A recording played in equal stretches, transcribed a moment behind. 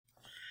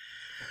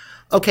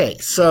Okay,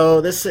 so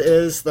this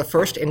is the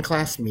first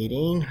in-class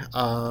meeting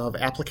of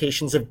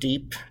applications of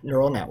deep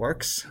neural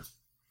networks.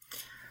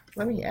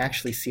 Let me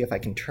actually see if I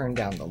can turn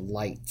down the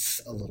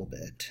lights a little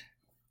bit.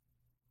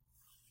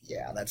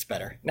 Yeah, that's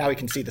better. Now we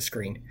can see the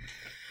screen.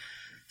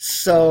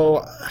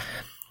 So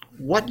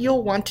what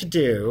you'll want to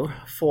do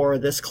for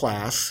this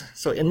class,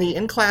 so in the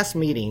in-class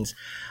meetings,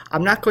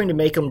 I'm not going to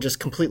make them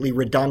just completely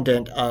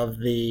redundant of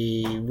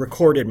the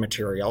recorded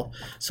material.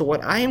 So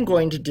what I am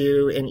going to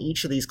do in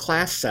each of these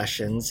class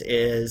sessions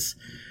is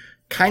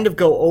kind of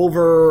go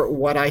over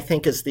what I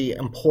think is the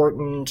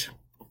important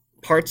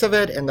parts of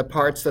it and the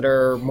parts that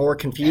are more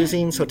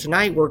confusing. So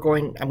tonight I'm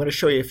going to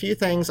show you a few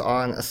things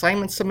on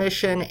assignment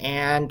submission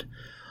and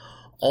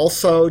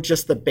also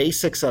just the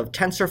basics of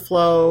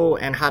TensorFlow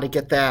and how to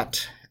get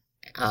that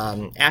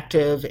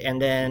active, and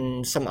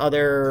then some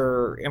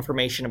other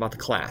information about the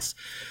class.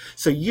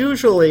 So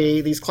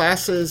usually these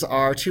classes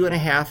are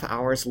 2.5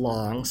 hours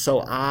long,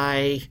 so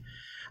I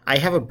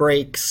have a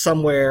break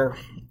somewhere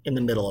in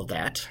the middle of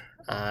that.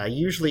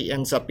 Usually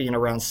ends up being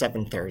around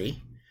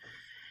 7:30.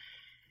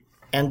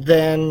 And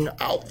then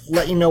I'll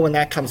let you know when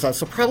that comes out.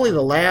 So probably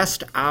the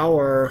last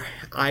hour,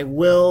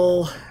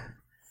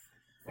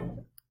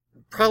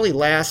 probably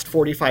last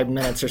 45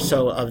 minutes or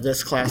so of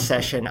this class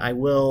session, I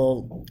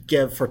will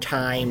give for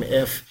time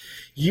if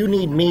you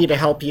need me to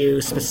help you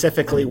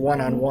specifically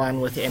one-on-one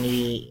with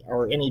any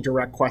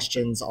direct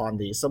questions on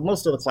these. So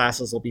most of the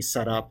classes will be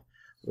set up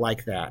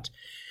like that.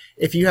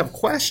 If you have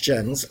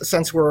questions,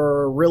 since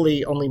we're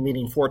really only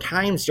meeting 4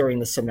 times during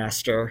the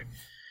semester,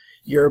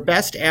 your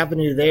best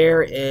avenue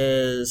there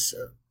is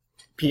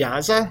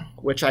Piazza,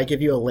 which I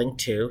give you a link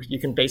to. You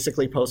can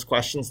basically post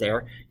questions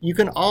there. You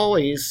can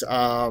always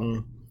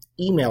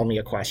email me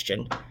a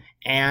question.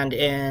 And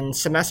in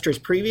semesters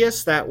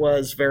previous, that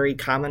was very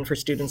common for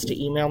students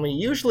to email me.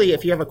 Usually,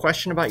 if you have a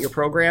question about your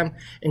program,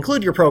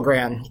 include your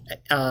program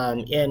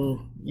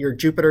in your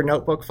Jupyter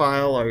Notebook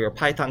file or your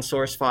Python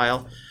source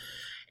file,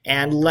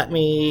 and let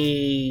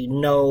me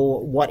know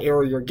what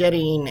error you're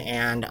getting,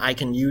 and I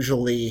can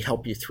usually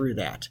help you through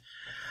that.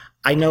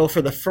 I know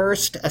for the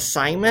first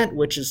assignment,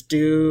 which is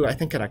due, I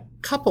think, in a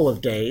couple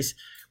of days,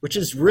 which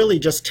is really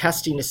just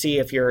testing to see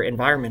if your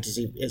environment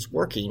is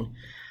working.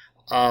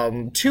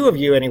 2 of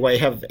you, anyway,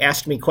 have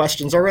asked me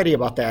questions already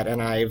about that, and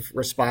I've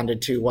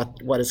responded to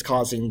what is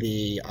causing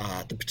the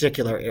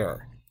particular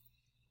error.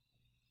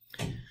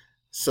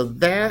 So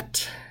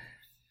that,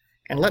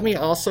 and let me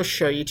also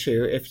show you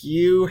too, if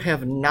you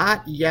have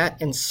not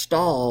yet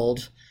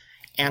installed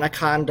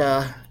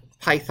Anaconda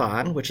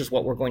Python, which is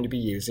what we're going to be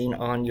using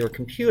on your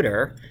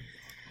computer,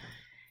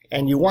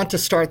 and you want to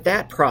start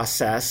that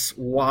process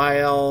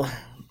while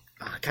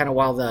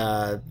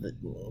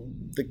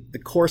the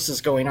course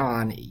is going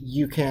on,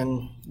 you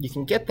can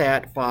get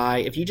that by,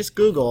 if you just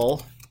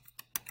Google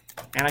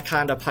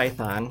Anaconda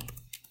Python,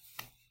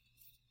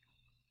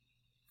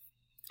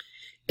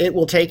 it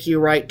will take you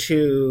right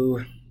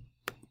to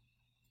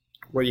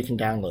where you can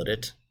download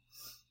it.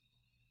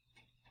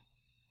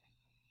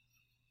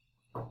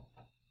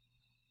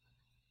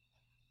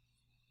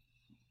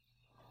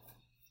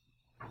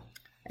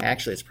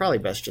 Actually, it's probably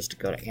best just to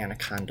go to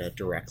Anaconda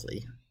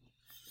directly.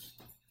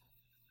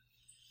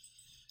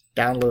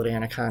 Download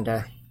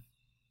Anaconda.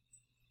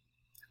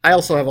 I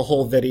also have a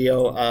whole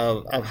video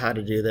of how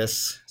to do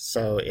this.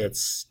 So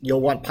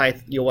you'll want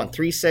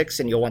 3.6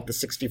 and you'll want the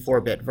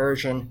 64-bit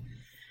version,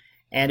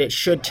 and it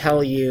should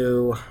tell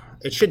you,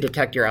 it should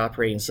detect your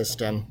operating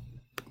system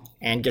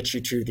and get you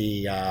to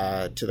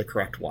the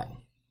correct one.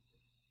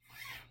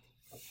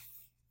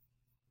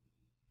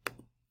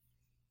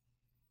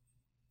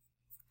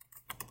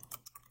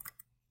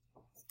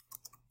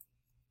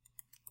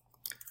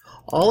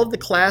 All of the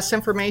class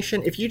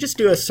information, if you just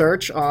do a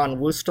search on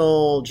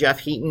Wustel Jeff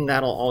Heaton,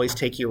 that'll always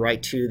take you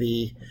right to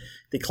the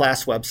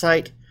class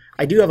website.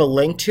 I do have a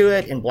link to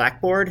it in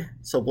Blackboard.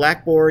 So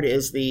Blackboard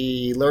is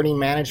the learning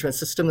management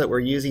system that we're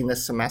using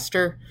this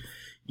semester.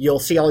 You'll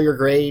see all your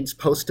grades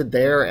posted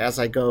there as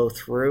I go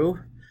through,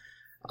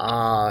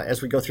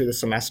 as we go through the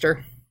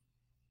semester.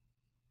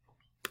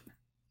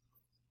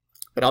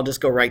 But I'll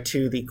just go right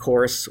to the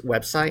course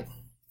website.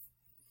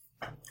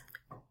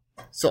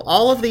 So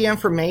all of the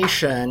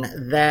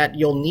information that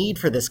you'll need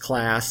for this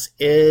class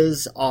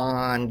is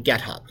on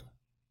GitHub.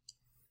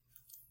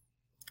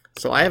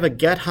 So I have a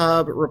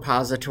GitHub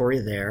repository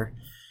there.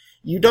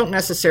 You don't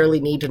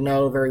necessarily need to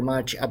know very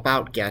much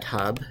about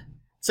GitHub.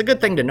 It's a good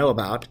thing to know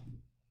about,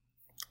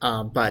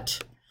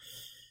 but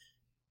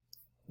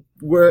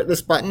where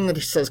this button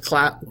that says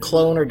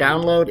clone or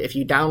download, if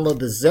you download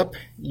the zip,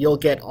 you'll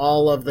get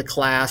all of the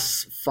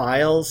class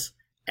files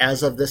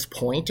as of this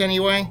point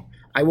anyway.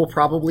 I will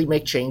probably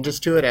make changes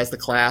to it as the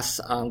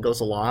class goes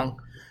along.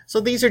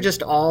 So these are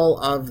just all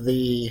of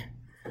the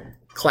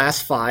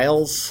class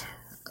files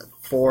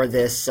for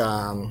this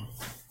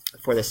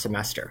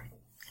semester.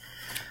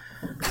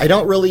 I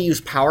don't really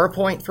use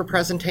PowerPoint for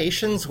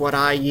presentations. What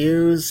I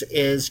use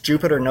is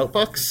Jupyter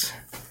Notebooks,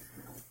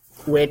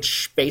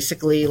 which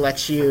basically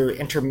lets you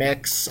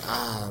intermix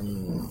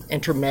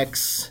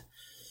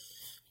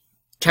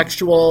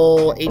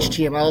textual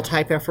HTML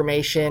type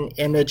information,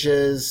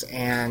 images,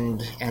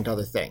 and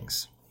other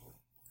things.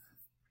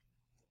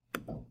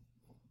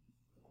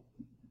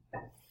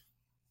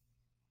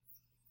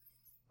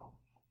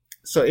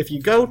 So if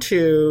you go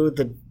to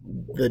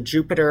the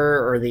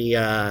Jupyter or the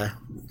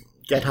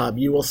GitHub,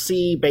 you will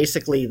see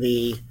basically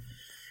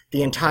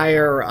the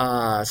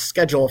entire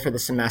schedule for the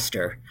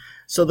semester.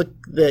 So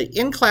the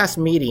in-class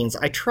meetings,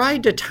 I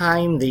tried to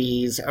time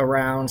these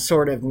around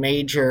sort of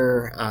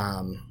major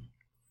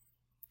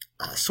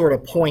sort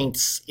of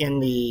points in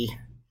the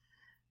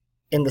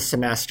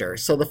semester.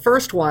 So the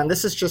first one,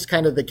 this is just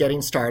kind of the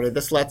getting started.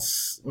 This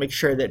lets make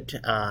sure that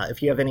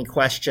if you have any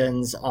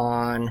questions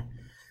on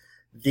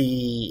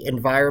the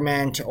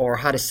environment or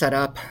how to set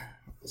up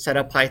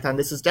Python,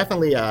 this is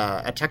definitely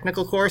a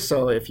technical course.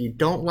 So if you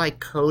don't like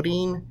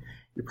coding,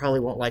 you probably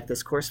won't like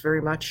this course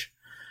very much.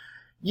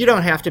 You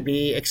don't have to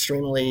be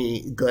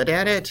extremely good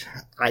at it.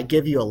 I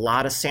give you a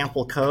lot of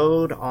sample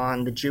code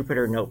on the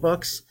Jupyter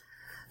notebooks.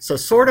 So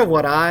sort of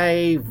what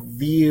I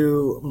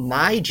view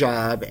my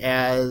job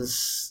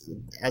as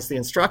the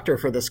instructor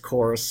for this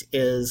course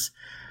is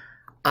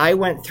I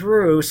went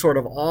through sort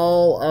of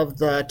all of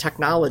the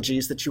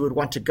technologies that you would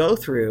want to go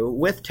through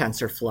with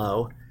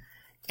TensorFlow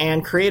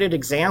and created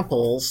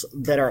examples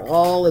that are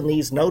all in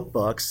these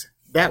notebooks.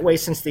 That way,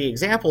 since the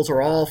examples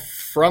are all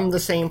from the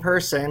same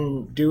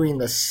person doing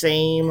the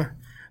same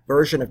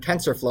version of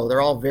TensorFlow,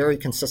 they're all very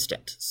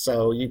consistent.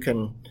 So you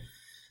can,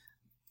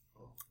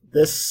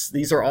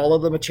 these are all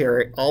of the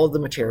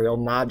material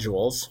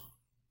modules.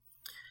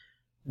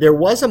 There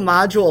was a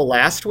module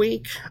last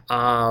week,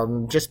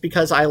 just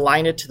because I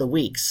align it to the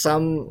weeks.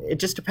 It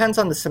just depends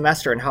on the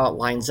semester and how it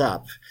lines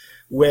up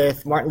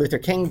with Martin Luther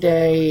King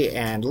Day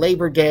and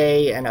Labor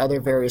Day and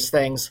other various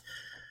things.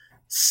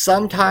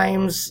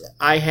 Sometimes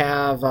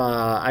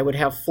I would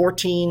have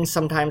 14,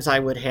 sometimes I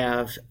would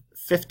have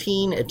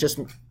 15. It just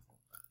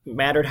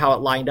mattered how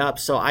it lined up.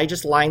 So I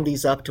just lined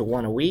these up to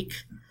one a week.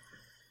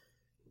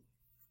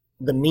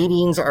 The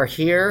meetings are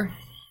here.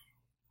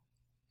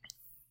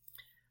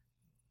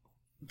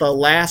 The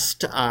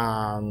last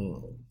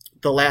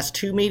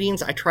two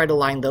meetings, I try to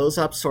line those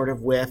up sort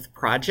of with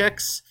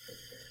projects.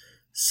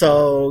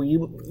 So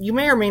you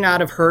may or may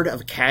not have heard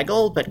of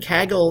Kaggle, but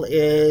Kaggle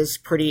is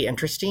pretty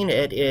interesting.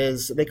 It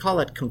is, they call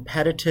it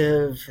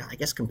competitive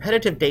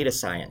data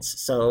science.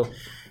 So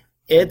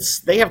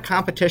they have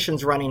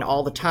competitions running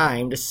all the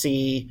time to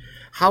see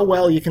how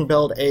well you can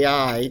build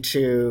AI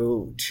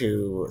to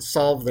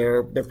solve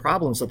their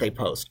problems that they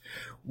post.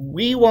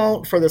 We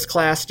won't, for this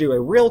class, do a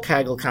real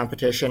Kaggle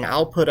competition.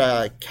 I'll put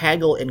a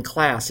Kaggle in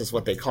class, is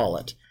what they call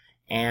it.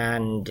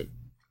 And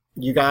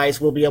you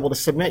guys will be able to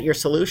submit your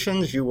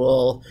solutions. You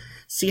will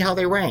see how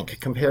they rank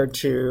compared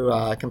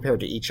to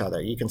each other.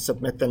 You can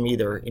submit them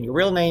either in your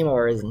real name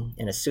or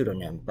in a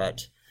pseudonym,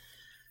 but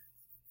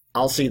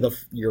I'll see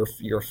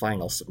your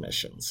final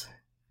submissions.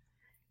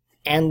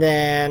 And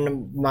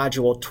then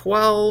Module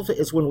 12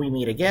 is when we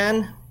meet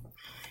again.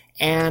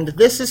 And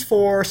this is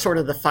for sort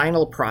of the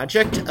final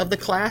project of the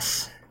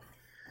class.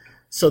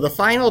 So the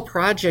final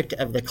project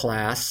of the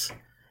class,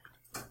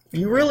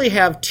 you really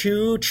have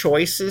two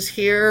choices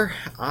here.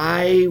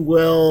 I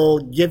will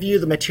give you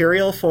the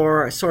material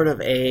for sort of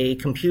a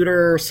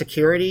computer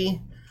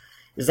security,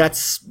 because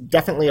that's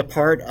definitely a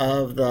part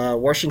of the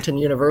Washington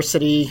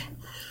University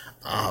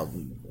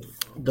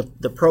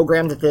the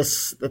program that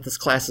this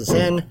class is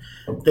in.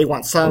 They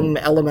want some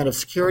element of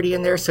security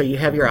in there, so you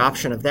have your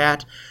option of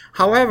that.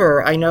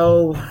 However, I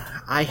know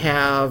I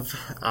have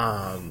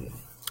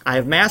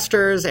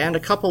masters and a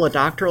couple of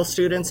doctoral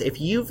students. If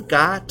you've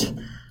got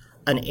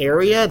an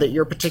area that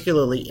you're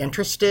particularly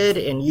interested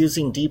in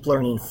using deep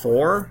learning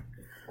for,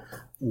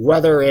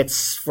 whether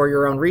it's for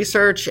your own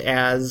research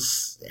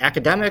as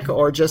academic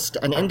or just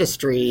an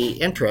industry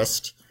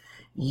interest,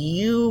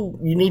 you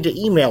need to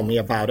email me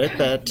about it.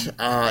 But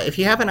if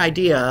you have an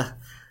idea,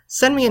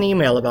 send me an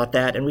email about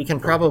that, and we can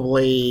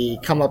probably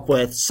come up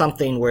with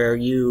something where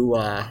you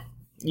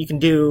can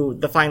do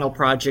the final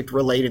project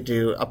related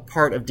to a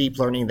part of deep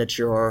learning that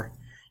you're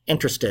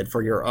interested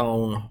for your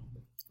own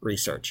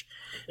research.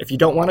 If you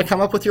don't want to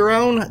come up with your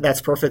own, that's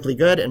perfectly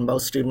good, and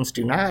most students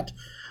do not.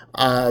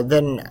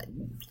 Then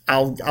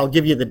I'll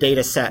give you the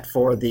data set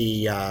for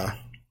the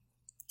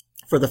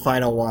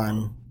final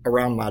one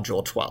around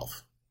Module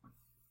 12.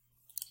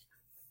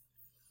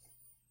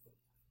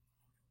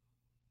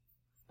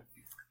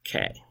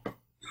 Okay.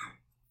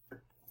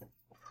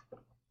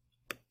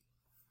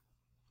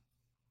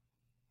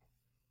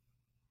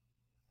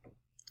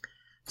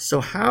 So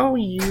how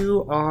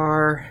you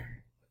are,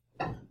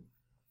 I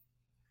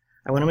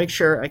want to make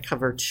sure I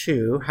cover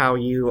too how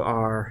you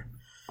are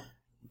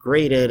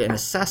graded and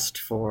assessed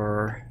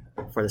for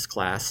this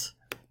class.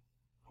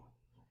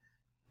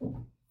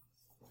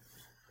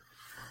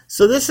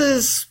 So this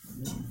is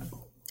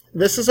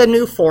a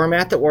new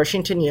format that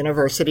Washington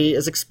University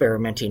is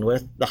experimenting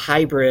with, the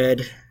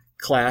hybrid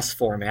class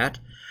format.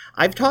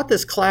 I've taught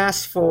this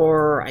class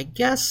for, I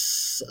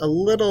guess, a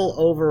little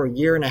over a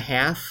year and a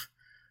half.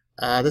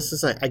 This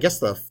is, I guess,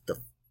 the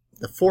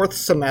the fourth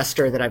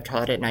semester that I've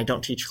taught it, and I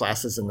don't teach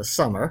classes in the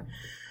summer.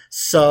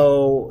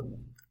 So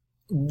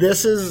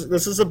this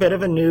is a bit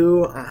of a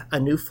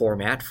new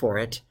format for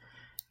it,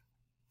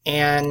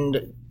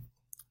 and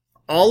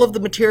all of the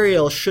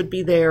material should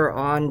be there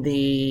on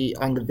the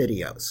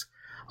videos.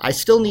 I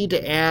still need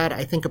to add,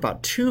 I think,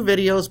 about 2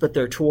 videos, but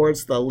they're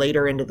towards the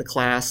later end of the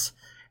class,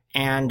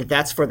 and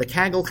that's for the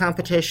Kaggle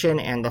competition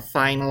and the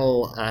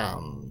final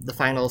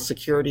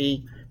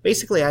security.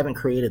 Basically, I haven't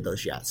created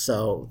those yet,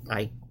 so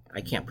I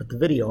can't put the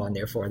video on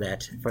there for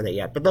that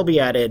yet. But they'll be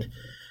added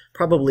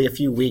probably a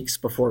few weeks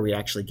before we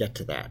actually get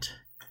to that.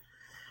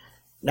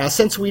 Now,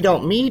 since we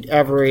don't meet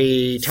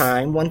every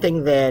time, one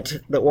thing that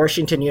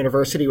Washington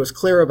University was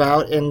clear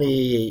about in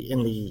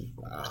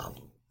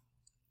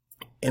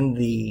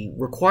the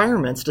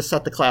requirements to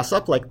set the class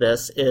up like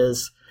this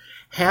is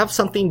have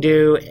something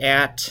due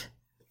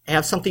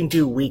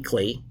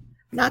weekly,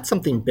 not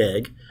something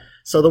big.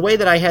 So the way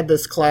that I had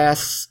this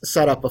class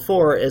set up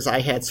before is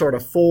I had sort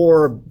of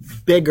 4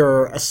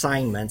 bigger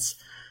assignments.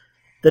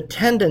 The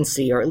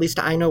tendency, or at least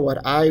I know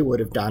what I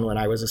would have done when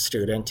I was a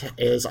student,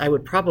 is I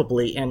would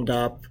probably end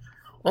up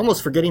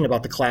almost forgetting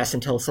about the class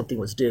until something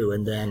was due,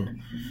 and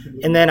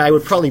then I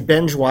would probably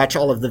binge watch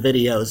all of the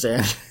videos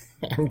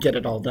and get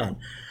it all done.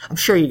 I'm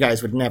sure you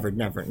guys would never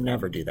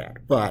do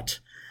that, but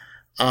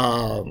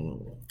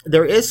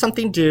there is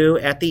something due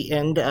at the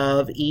end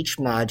of each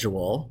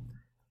module.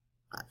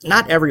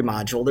 Not every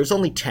module. There's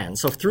only 10.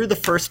 So through the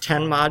first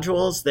 10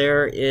 modules,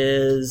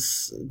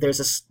 there's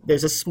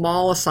a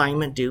small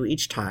assignment due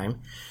each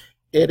time.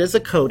 It is a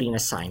coding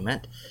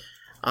assignment.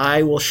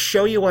 I will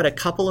show you what a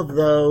couple of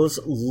those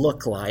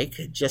look like,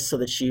 just so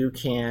that you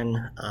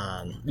can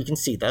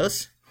see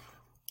those.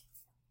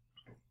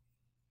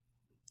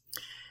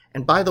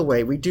 And by the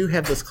way, we do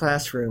have this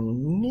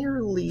classroom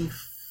nearly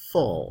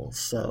full,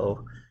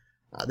 so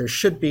there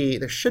should be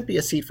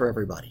a seat for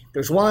everybody.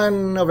 There's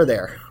one over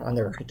there on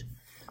the right.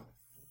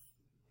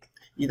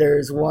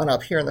 There's one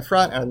up here in the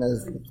front, and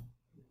there's...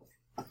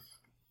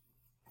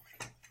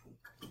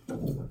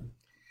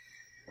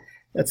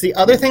 That's the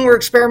other thing we're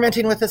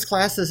experimenting with this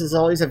class. This is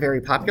always a very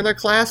popular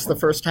class. The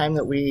first time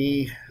that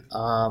we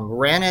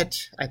ran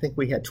it, I think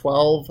we had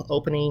 12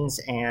 openings,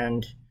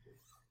 and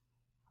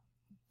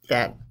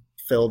that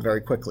filled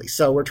very quickly.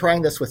 So we're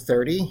trying this with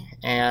 30,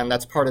 and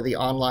that's part of the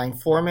online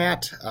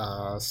format.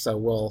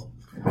 So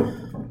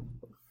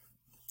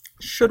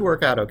should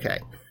work out okay.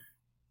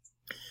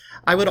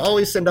 I would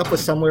always end up with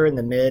somewhere in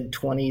the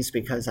mid-20s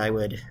because I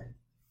would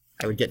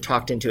get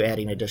talked into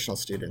adding additional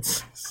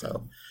students.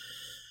 So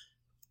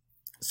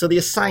the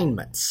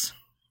assignments.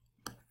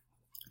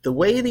 The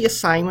way the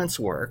assignments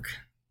work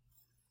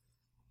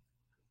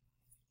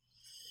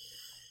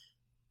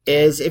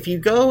is if you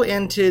go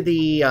into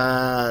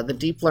the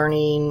deep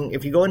learning,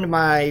 if you go into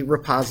my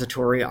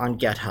repository on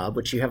GitHub,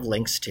 which you have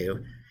links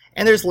to,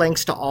 and there's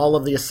links to all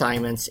of the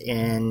assignments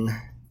in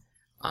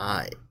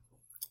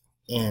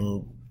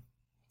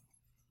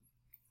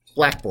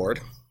Blackboard.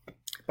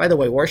 By the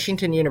way,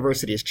 Washington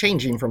University is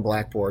changing from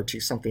Blackboard to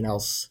something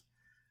else,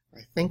 I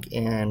think,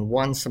 in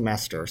 1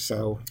 semester,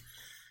 so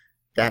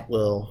that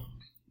will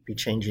be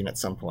changing at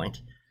some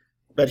point.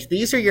 But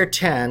these are your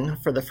 10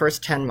 for the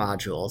first 10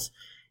 modules.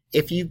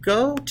 If you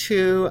go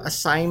to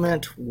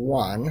assignment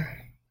 1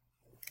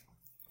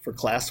 for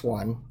class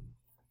 1,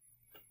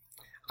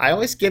 I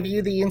always give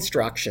you the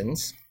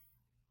instructions.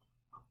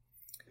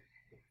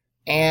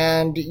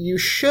 And you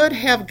should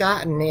have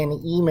gotten an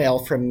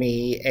email from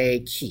me, a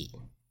key.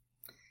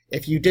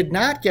 If you did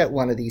not get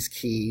one of these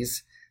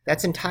keys,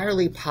 that's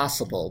entirely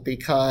possible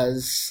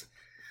because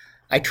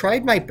I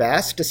tried my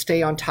best to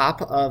stay on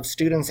top of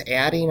students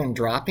adding and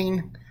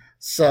dropping.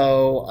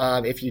 So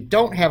if you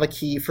don't have a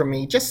key from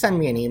me, just send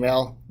me an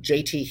email,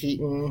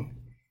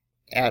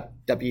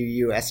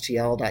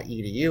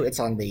 jtheaton@wustl.edu. It's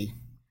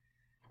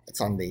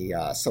on the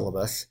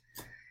syllabus.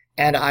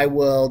 And I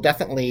will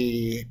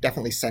definitely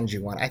send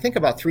you one. I think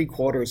about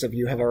 3/4 of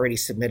you have already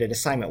submitted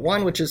assignment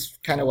 1, which is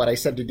kind of what I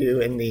said to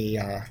do in the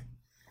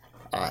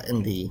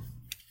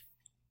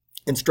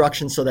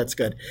instructions, so that's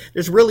good.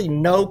 There's really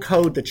no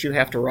code that you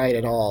have to write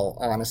at all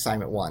on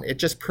assignment 1. It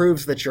just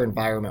proves that your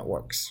environment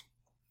works.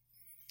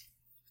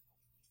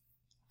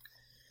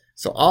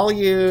 So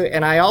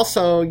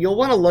you'll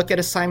want to look at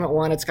assignment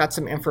 1. It's got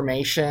some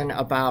information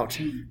about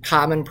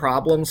common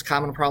problems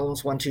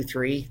 1, 2,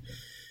 3.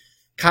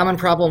 Common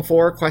problem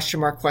 4, question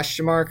mark.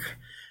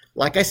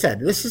 Like I said,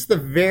 this is the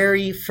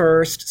very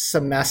first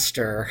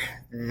semester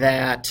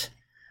that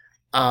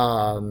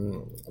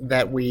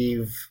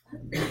we've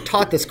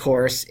taught this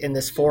course in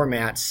this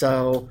format.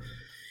 So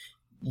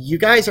you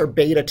guys are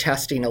beta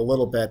testing a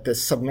little bit, the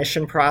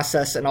submission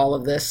process and all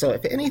of this. So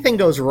if anything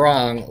goes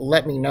wrong,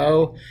 let me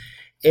know.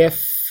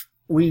 If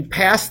we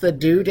pass the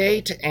due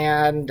date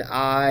and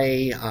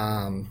I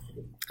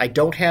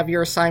don't have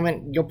your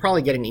assignment, you'll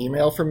probably get an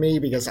email from me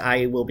because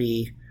I will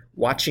be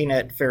watching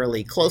it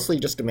fairly closely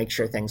just to make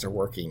sure things are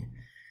working.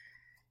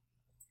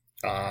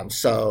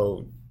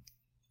 So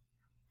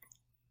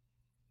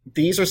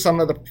these are some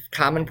of the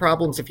common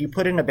problems if you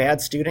put in a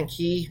bad student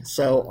key.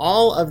 So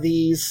all of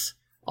these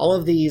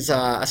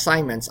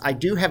assignments, I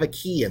do have a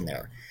key in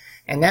there.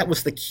 And that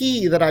was the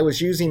key that I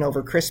was using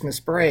over Christmas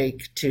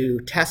break to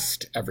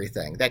test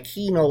everything. That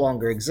key no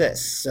longer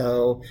exists.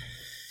 So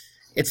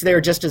it's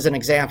there just as an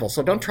example.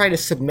 So don't try to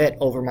submit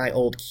over my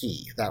old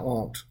key. That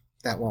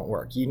won't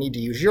work. You need to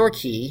use your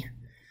key.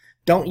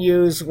 Don't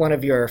use one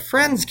of your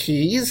friends'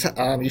 keys.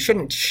 You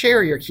shouldn't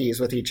share your keys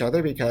with each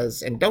other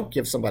and don't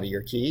give somebody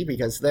your key,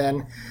 because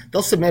then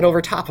they'll submit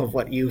over top of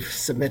what you've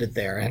submitted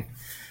there, and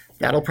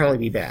that'll probably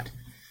be bad.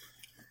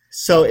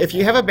 So if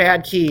you have a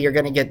bad key, you're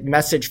going to get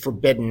message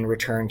forbidden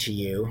returned to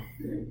you.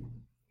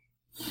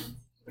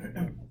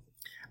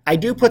 I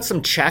do put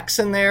some checks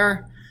in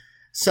there.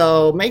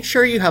 So make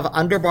sure you have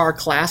underbar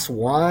class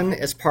 1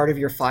 as part of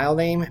your file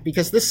name,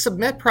 because this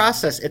submit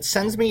process, it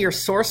sends me your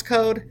source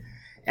code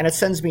and it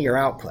sends me your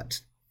output.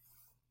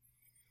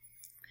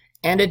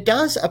 And it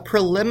does a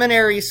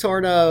preliminary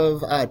sort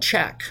of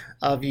check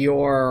of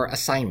your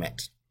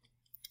assignment.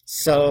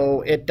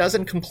 So it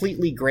doesn't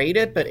completely grade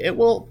it, but it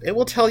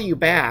will tell you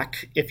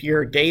back if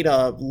your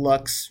data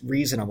looks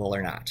reasonable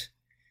or not.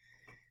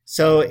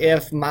 So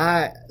if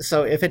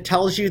it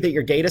tells you that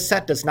your data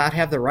set does not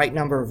have the right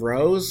number of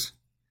rows,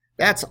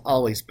 that's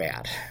always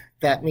bad.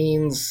 That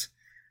means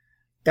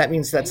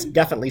that's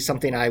definitely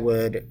something I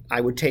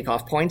would take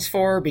off points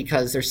for,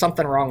 because there's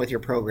something wrong with your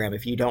program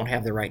if you don't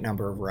have the right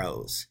number of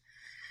rows.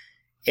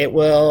 It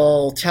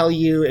will tell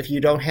you if you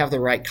don't have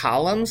the right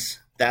columns.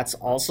 That's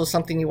also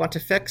something you want to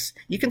fix.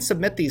 You can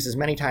submit these as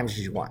many times as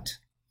you want.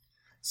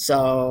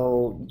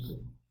 So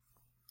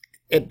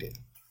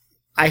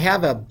I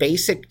have a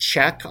basic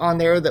check on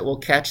there that will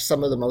catch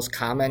some of the most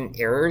common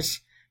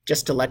errors,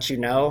 just to let you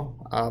know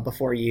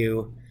before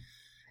you.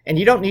 And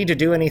you don't need to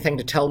do anything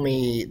to tell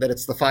me that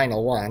it's the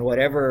final one.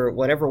 Whatever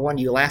one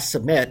you last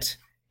submit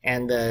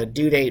and the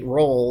due date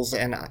rolls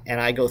and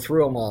I go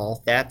through them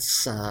all,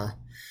 that's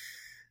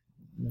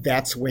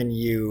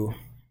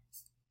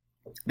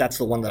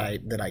the one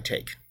that I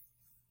take.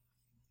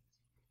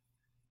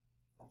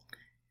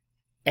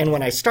 And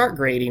when I start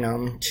grading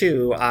them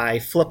too, I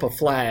flip a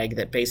flag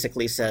that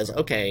basically says,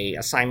 okay,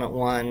 assignment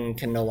 1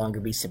 can no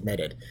longer be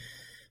submitted.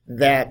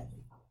 That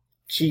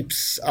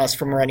keeps us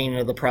from running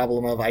into the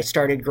problem of I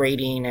started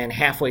grading and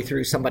halfway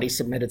through somebody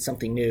submitted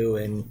something new.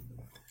 And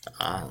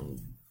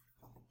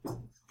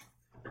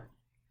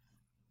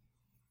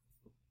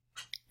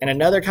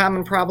another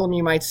common problem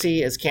you might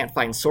see is can't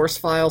find source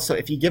file. So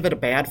if you give it a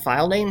bad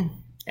file name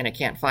and it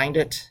can't find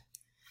it,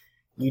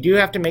 you do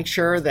have to make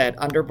sure that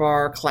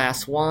underbar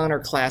class 1 or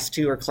class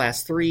 2 or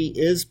class 3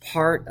 is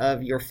part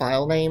of your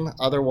file name.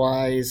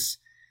 Otherwise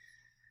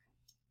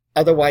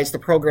the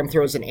program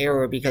throws an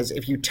error, because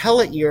if you tell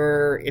it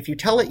you're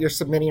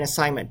submitting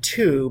assignment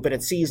 2, but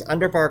it sees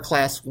underbar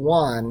class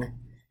 1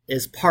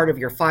 is part of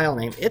your file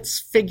name, it's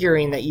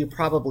figuring that you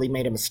probably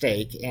made a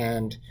mistake,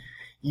 and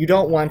you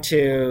don't want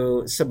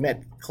to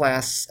submit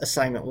class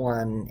assignment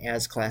 1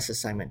 as class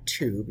assignment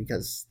 2,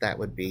 because that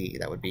would not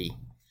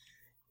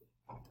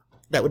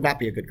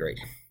be a good grade.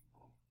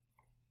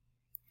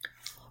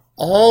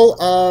 All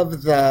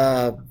of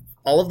the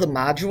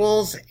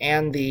modules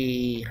and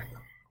the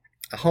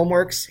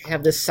homeworks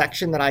have this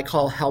section that I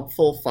call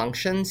helpful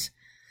functions.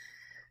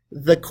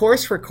 The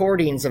course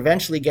recordings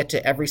eventually get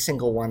to every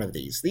single one of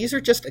these. These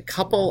are just a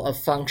couple of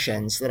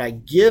functions that I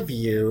give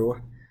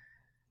you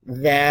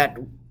that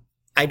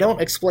I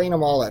don't explain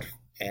them all at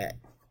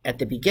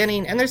the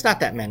beginning, and there's not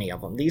that many of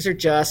them. These are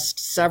just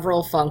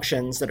several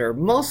functions that are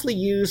mostly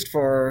used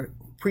for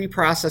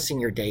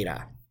pre-processing your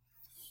data.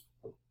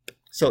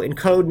 So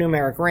encode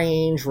numeric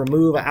range,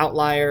 remove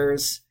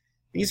outliers.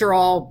 These are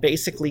all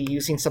basically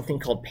using something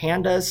called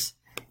pandas,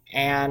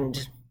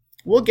 and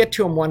we'll get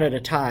to them one at a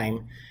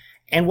time.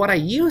 And what I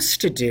used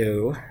to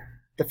do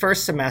the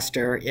first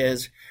semester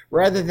is,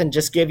 rather than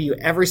just give you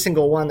every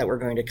single one that we're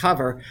going to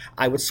cover,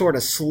 I would sort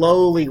of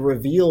slowly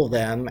reveal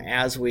them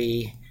as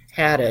we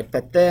had it,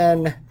 but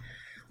then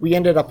we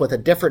ended up with a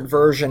different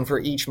version for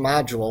each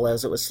module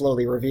as it was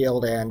slowly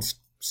revealed, and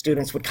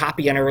students would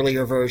copy an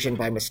earlier version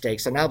by mistake.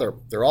 So now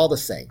they're all the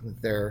same.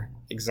 They're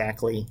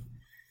exactly.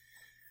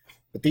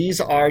 But these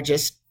are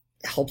just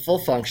helpful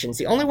functions.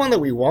 The only one that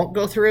we won't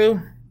go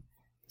through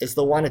is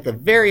the one at the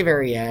very,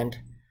 very end,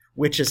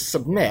 which is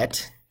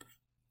submit.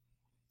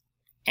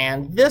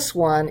 And this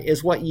one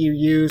is what you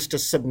use to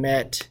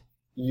submit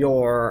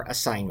your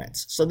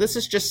assignments. So this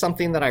is just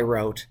something that I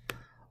wrote.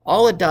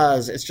 All it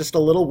does is just a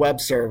little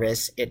web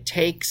service. It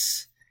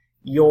takes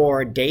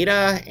your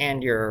data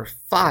and your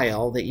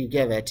file that you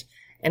give it,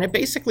 and it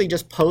basically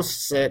just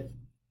posts it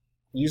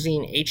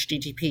using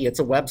HTTP. It's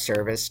a web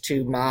service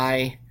to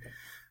my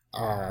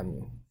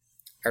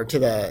or to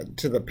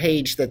the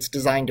page that's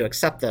designed to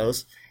accept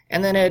those,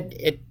 and then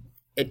it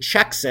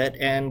checks it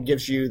and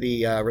gives you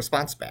the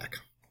response back.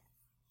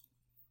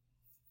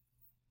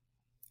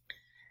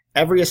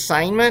 Every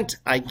assignment,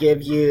 I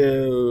give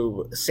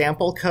you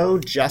sample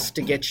code just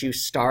to get you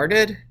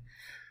started.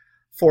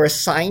 For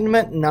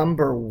assignment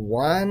number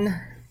 1,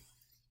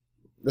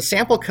 The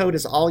sample code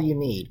is all you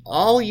need.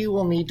 All you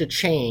will need to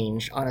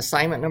change on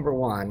assignment number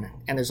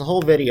 1, and there's a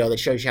whole video that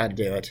shows you how to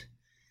do it.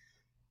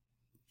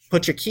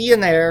 Put your key in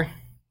there,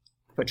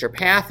 put your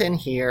path in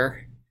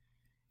here.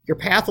 Your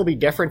path will be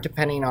different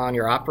depending on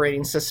your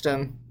operating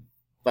system,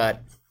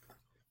 but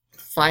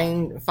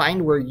find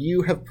where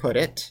you have put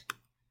it.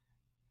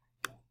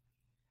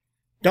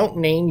 Don't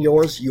name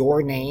yours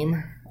your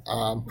name.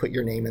 Put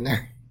your name in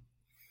there.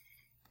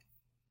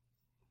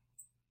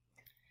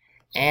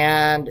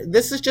 And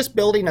this is just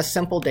building a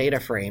simple data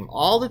frame.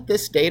 All that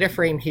this data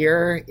frame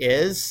here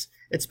is,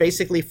 it's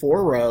basically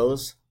 4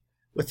 rows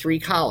with 3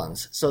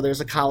 columns. So there's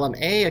a column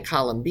A, a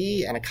column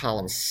B, and a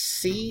column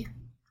C.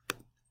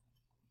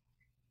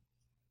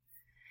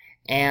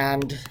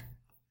 And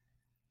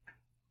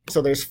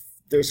so there's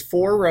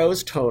 4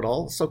 rows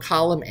total. So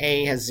column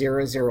A has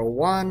 0, 0,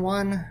 1,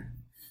 1.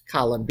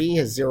 Column B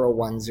has 0,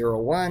 1,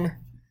 0, 1.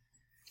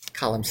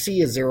 Column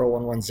C is 0,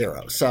 1, 1,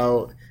 0.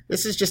 So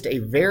this is just a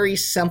very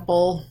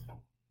simple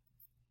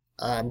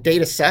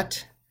data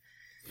set.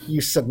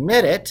 You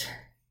submit it.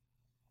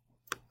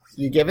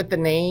 You give it the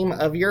name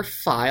of your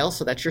file,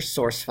 so that's your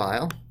source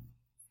file.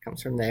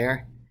 Comes from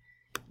there.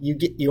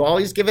 You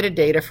always give it a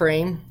data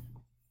frame.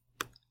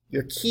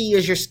 Your key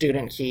is your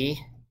student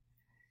key.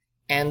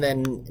 And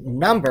then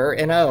number,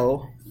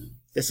 N-O,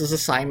 this is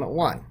assignment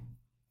 1.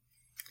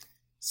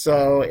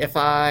 So if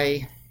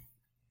I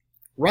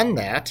run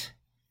that,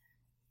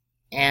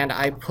 and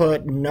I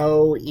put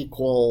no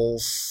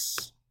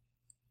equals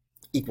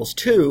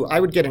 2, I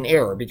would get an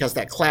error because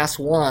that class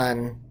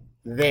 1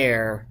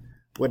 there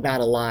would not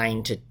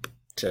align to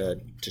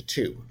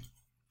 2.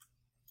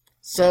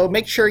 So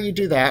make sure you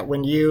do that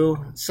when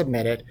you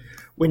submit it.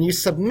 When you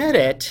submit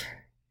it,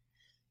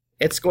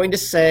 it's going to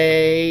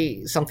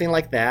say something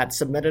like that,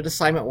 submitted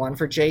assignment 1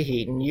 for Jay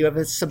Heaton. You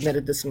have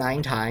submitted this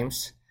 9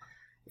 times.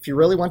 If you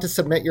really want to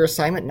submit your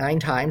assignment 9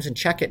 times and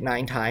check it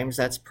 9 times,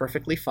 that's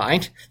perfectly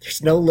fine.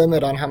 There's no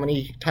limit on how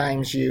many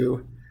times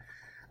you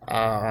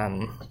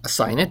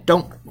assign it.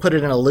 Don't put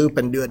it in a loop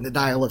and do a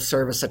denial of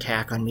service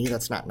attack on me.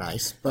 That's not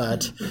nice.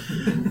 But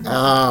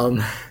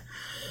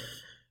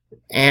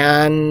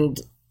and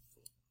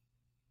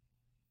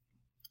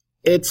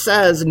it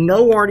says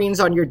no warnings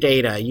on your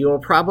data. You will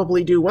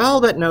probably do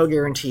well, but no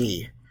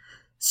guarantee.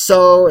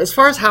 So as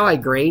far as how I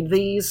grade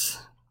these,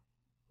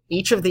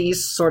 each of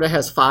these sort of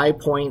has 5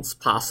 points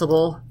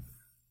possible.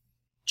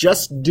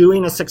 Just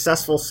doing a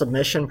successful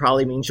submission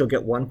probably means you'll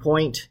get 1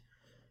 point.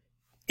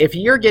 If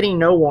you're getting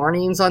no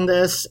warnings on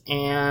this,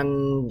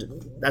 and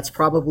that's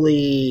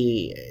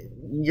probably,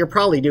 you're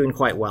probably doing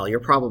quite well. You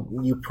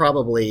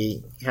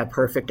probably have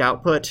perfect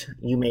output.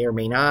 You may or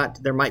may not.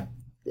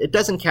 It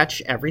doesn't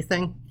catch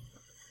everything.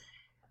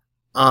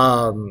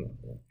 And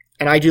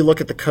I do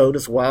look at the code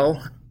as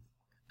well.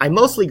 I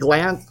mostly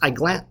glance, I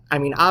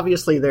mean,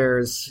 obviously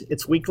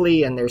it's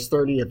weekly and there's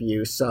 30 of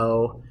you,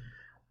 so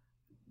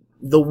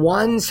the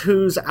ones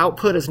whose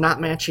output is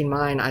not matching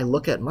mine, I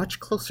look at much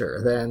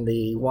closer than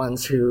the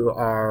ones who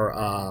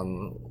are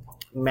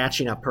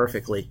matching up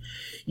perfectly.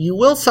 You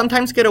will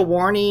sometimes get a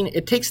warning.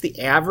 It takes the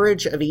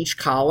average of each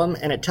column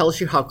and it tells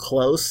you how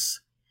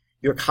close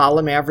your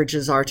column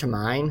averages are to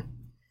mine.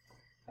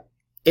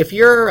 If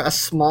you're a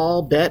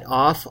small bit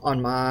off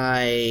on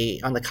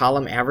the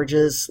column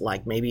averages,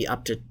 like maybe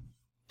up to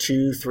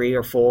 2, 3,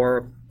 or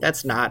 4,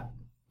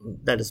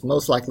 that is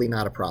most likely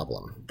not a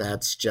problem.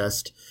 That's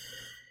just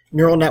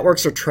neural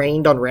networks are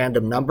trained on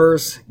random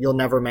numbers. You'll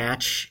never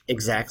match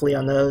exactly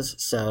on those.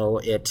 So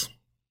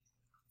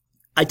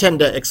I tend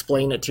to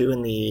explain it too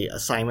in the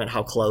assignment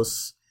how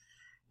close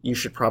you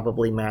should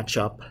probably match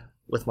up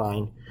with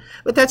mine.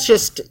 But that's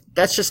just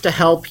to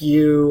help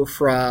you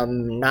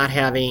from not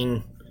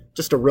having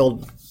just a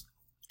real,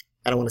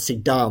 I don't want to say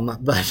dumb,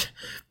 but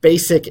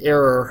basic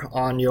error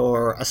on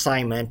your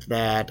assignment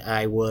that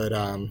I would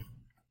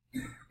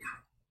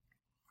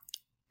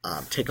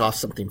take off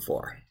something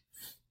for.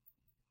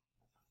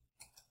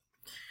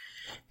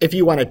 If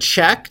you want to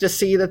check to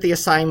see that the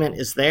assignment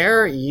is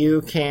there,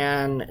 you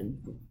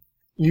can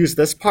use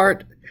this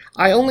part.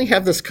 I only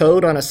have this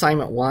code on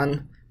assignment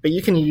 1, but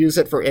you can use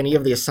it for any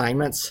of the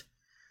assignments.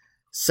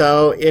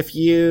 So if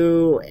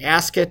you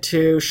ask it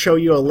to show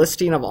you a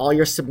listing of all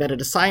your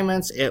submitted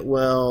assignments, it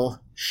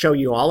will show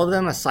you all of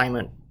them. At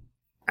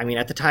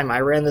the time I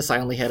ran this, I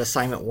only had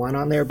assignment 1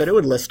 on there, but it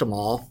would list them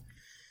all.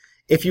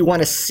 If you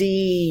want to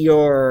see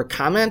your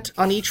comment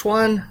on each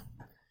one,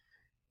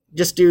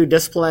 just do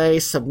display,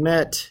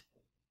 submit,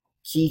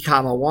 key,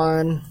 comma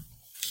 1,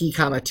 key,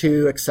 comma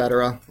 2,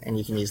 etc., and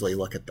you can easily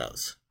look at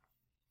those.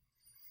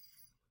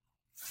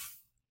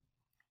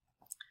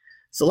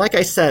 So like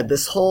I said,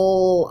 this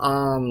whole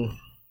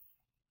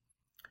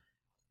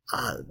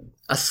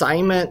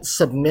assignment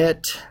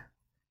submit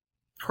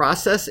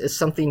process is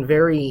something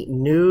very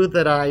new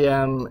that I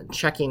am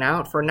checking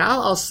out. For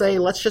now, I'll say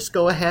let's just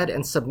go ahead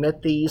and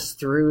submit these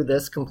through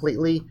this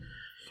completely.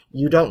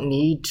 You don't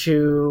need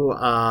to,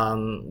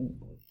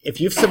 if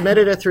you've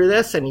submitted it through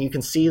this and you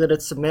can see that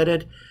it's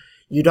submitted,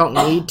 you don't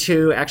need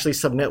to actually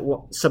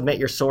submit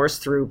your source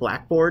through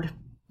Blackboard.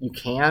 You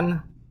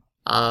can.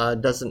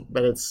 Doesn't,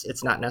 but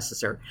it's not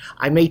necessary.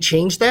 I may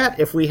change that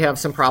if we have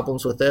some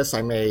problems with this.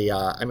 I may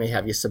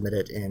have you submit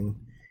it in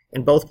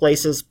both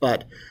places,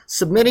 but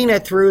submitting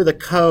it through the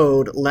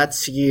code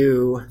lets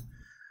you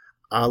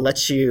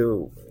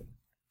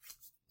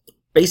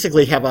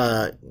basically have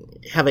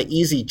an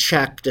easy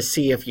check to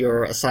see if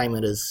your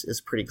assignment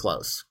is pretty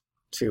close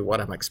to what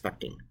I'm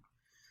expecting.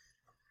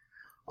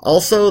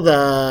 Also,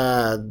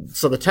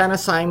 the 10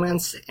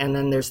 assignments, and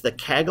then there's the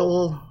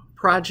Kaggle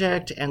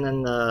project, and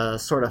then the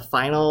sort of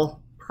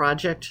final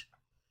project.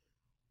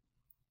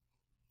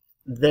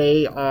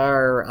 They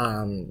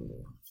are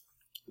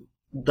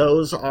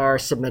those are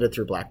submitted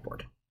through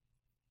Blackboard,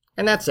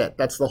 and that's it.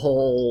 That's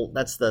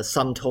the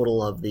sum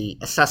total of the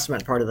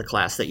assessment part of the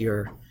class that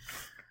you're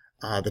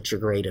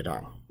graded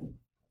on.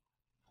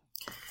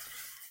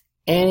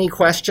 Any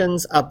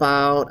questions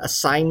about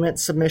assignment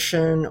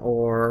submission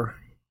or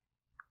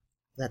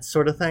that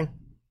sort of thing?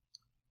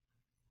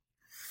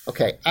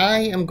 Okay, I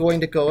am going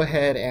to go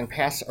ahead and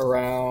pass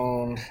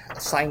around a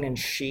sign-in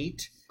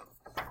sheet.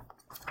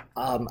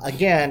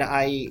 Again,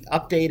 I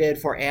updated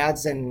for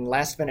ads and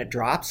last-minute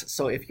drops,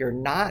 so if you're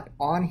not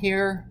on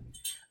here,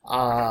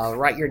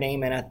 write your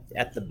name in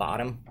at the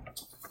bottom.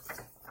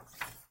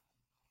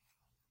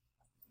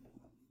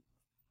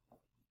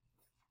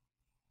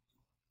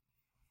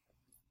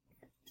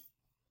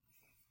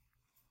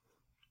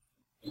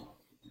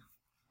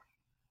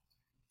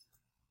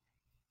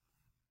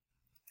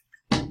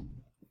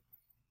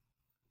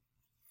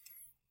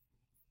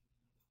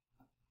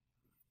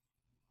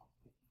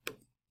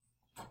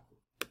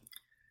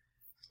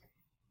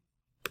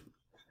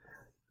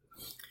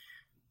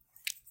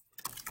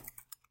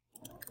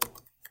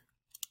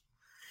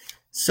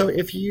 So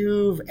if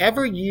you've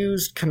ever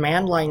used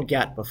command line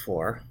get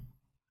before,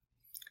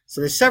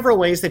 so there's several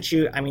ways that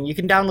you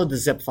can download the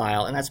zip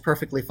file, and that's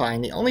perfectly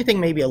fine. The only thing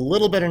maybe a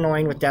little bit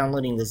annoying with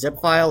downloading the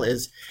zip file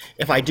is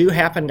if I do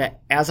happen to,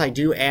 as I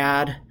do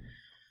add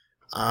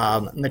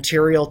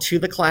material to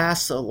the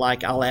class, so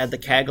like I'll add the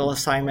Kaggle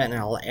assignment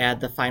and I'll add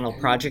the final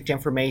project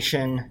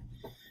information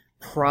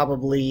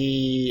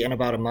probably in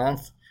about a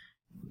month,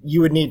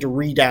 you would need to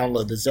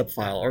re-download the zip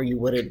file, or you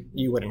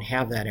wouldn't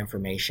have that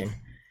information.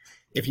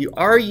 If you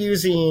are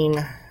using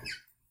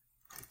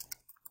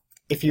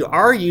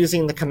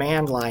the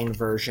command line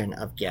version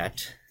of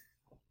get,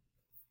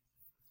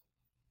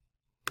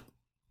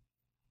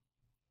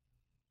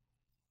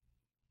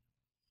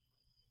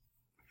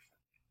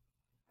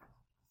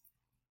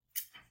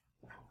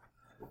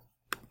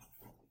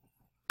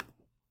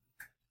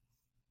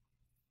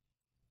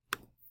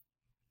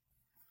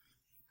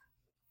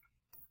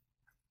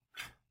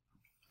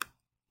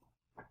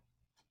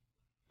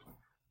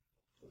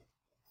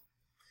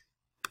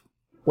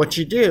 what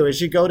you do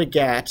is you go to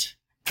get,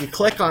 you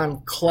click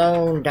on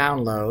clone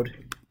download,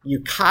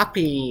 you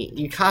copy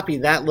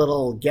that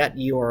little get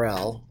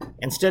URL.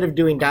 Instead of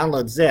doing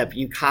download zip,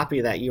 you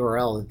copy that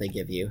URL that they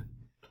give you,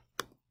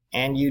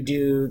 and you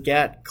do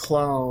get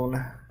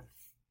clone,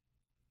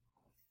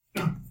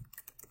 and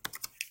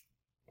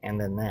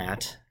then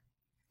that.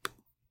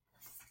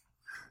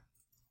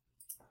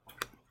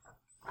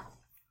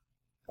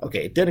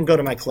 Okay, it didn't go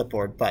to my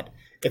clipboard, but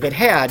if it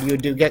had, you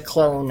would do get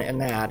clone and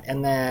that,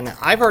 and then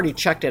I've already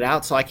checked it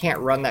out, so I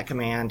can't run that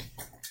command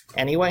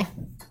anyway.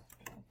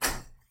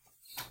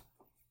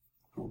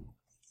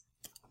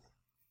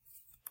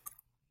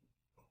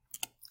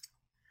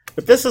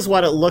 But this is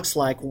what it looks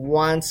like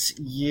once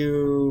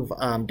you've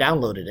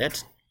downloaded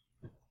it.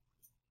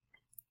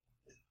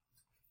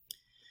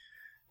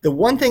 The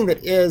one thing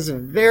that is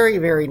very,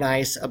 very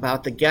nice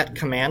about the get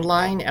command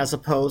line, as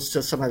opposed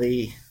to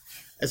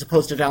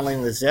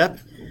downloading the zip,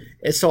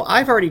 is so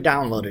I've already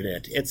downloaded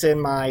it. It's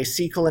in my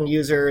CCLN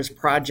users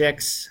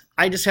projects.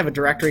 I just have a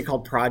directory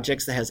called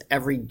projects that has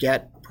every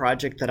get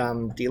project that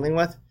I'm dealing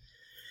with.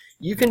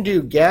 You can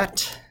do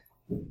get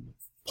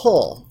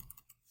pull.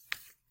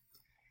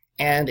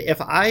 And if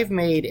I've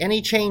made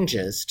any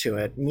changes to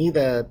it, me,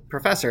 the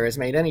professor, has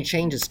made any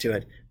changes to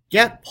it,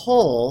 get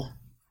pull.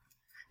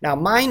 Now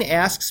mine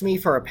asks me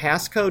for a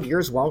passcode,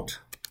 yours won't.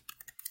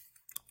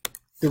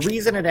 The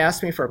reason it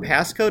asks me for a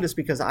passcode is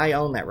because I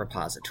own that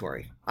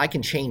repository. I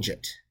can change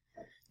it.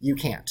 You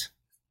can't.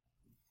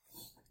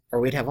 Or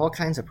we'd have all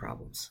kinds of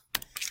problems.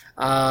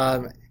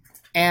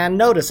 And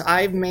notice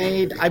I've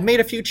made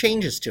a few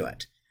changes to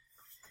it.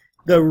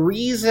 The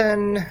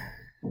reason,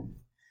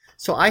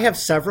 so I have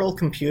several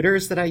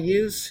computers that I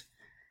use,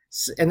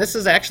 and this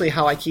is actually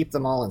how I keep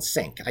them all in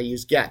sync. I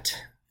use get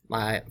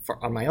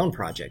on my own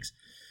projects.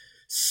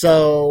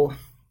 So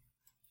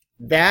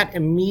that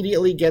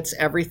immediately gets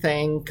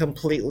everything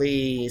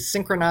completely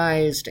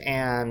synchronized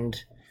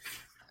and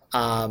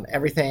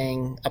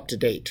everything up to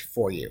date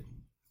for you.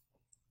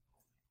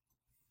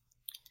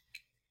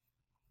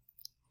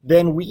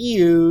 Then we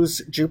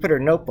use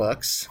Jupyter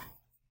Notebooks.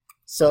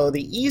 So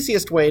the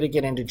easiest way to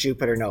get into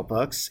Jupyter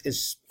Notebooks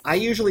is I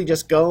usually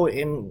just go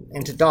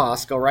into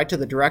DOS, go right to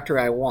the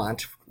directory I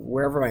want,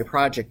 wherever my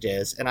project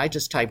is, and I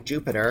just type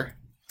Jupyter.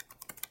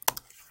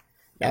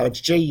 Now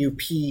it's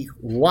Jupyter.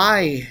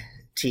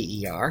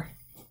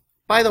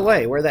 by the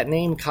way, where that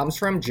name comes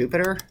from,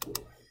 Jupyter,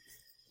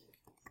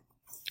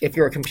 if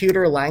you're a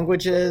computer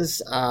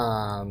languages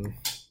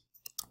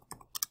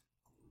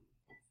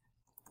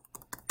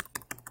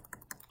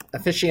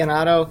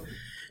aficionado,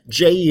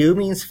 JU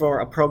means for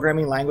a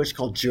programming language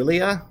called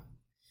Julia.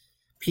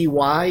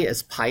 PY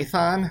is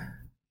Python.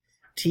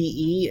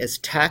 TE is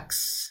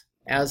TeX,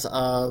 as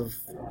of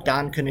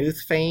Don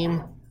Knuth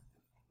fame.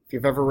 If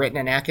you've ever written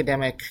an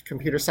academic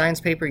computer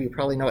science paper, you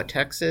probably know what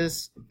TeX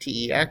is.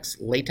 TEX,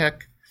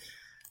 LaTeX.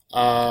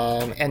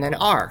 And then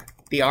R,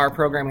 the R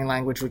programming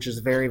language, which is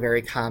very,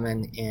 very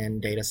common in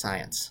data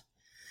science.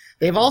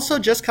 They've also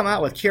just come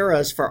out with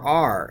Keras for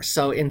R.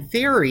 So in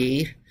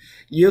theory,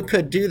 you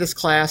could do this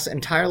class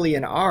entirely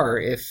in R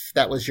if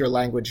that was your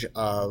language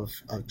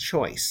of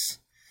choice.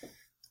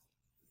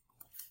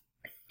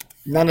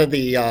 None of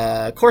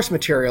the course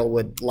material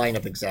would line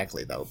up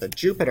exactly, though. But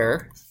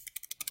Jupyter,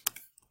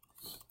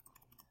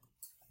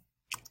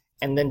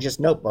 and then just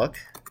Notebook.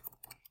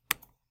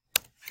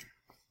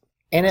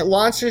 And it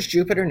launches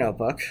Jupyter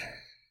Notebook.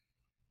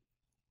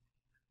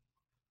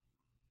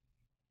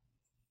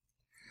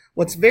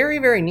 What's very,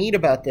 very neat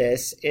about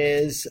this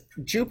is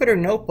Jupyter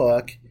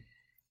Notebook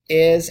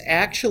is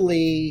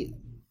actually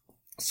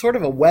sort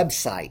of a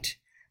website.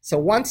 So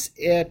once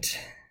it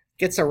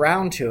gets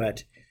around to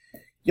it,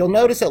 you'll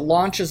notice it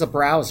launches a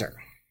browser.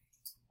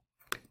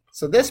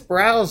 So this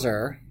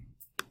browser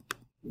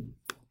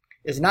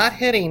is not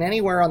hitting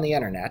anywhere on the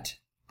internet.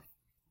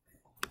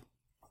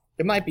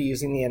 It might be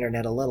using the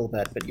internet a little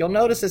bit, but you'll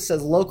notice it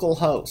says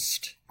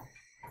localhost.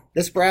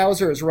 This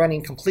browser is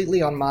running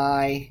completely on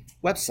my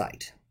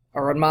website,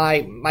 or on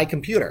my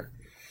computer.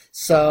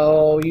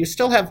 So you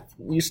still have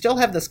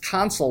this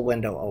console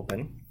window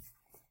open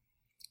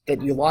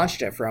that you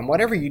launched it from.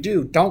 Whatever you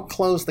do, don't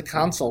close the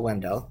console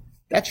window.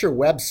 That's your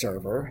web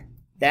server.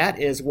 That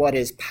is what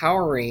is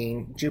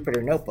powering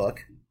Jupyter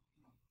Notebook.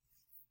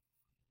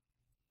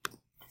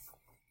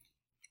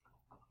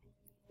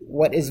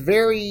 What is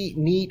very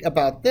neat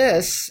about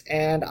this,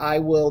 and I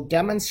will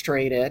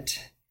demonstrate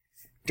it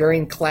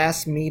during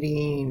class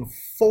meeting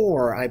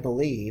 4, I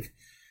believe.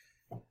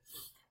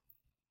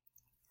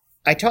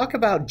 I talk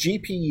about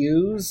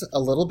GPUs a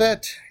little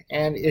bit,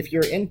 and if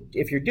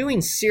you're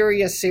doing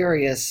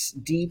serious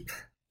deep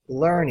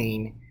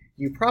learning,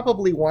 you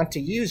probably want to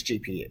use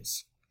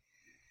GPUs.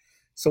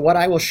 So what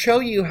I will show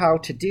you how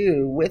to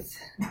do with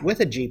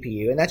a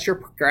GPU, and that's your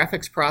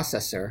graphics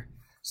processor.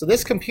 So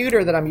this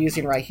computer that I'm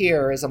using right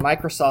here is a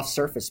Microsoft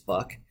Surface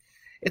Book.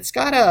 It's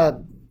got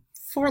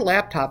for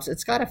laptops,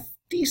 it's got a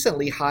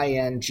decently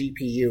high-end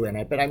GPU in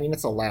it, but I mean,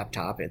 it's a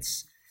laptop.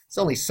 It's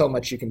only so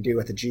much you can do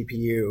with a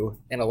GPU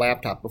in a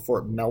laptop before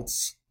it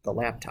melts the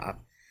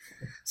laptop.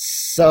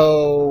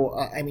 So,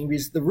 I mean,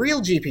 the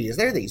real GPUs,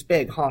 they're these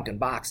big honking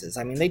boxes.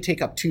 I mean, they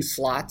take up 2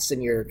 slots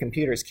in your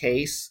computer's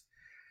case.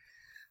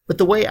 But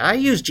the way I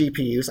use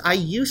GPUs, I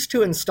used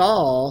to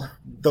install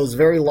those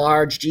very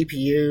large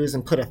GPUs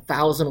and put a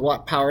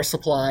 1,000-watt power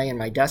supply in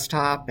my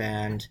desktop.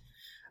 And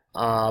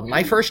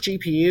my first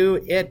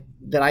GPU,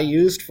 that I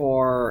used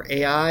for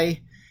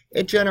AI,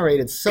 it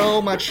generated so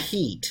much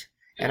heat.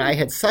 And I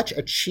had such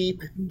a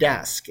cheap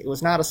desk. It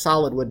was not a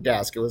solid wood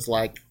desk. It was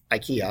like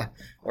IKEA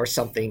or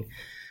something.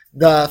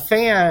 The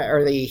fan,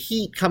 or the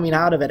heat coming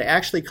out of it,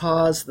 actually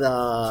caused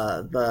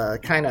the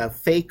kind of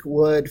fake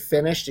wood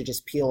finish to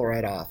just peel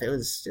right off. It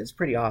was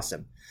pretty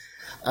awesome.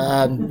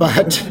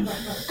 But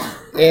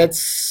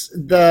it's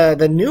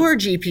the newer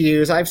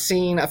GPUs. I've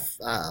seen a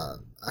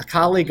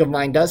colleague of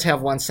mine does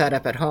have one set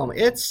up at home.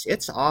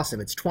 It's awesome.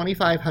 It's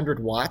 2,500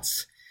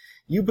 watts.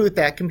 You boot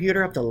that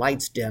computer up, the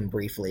lights dim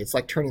briefly. It's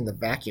like turning the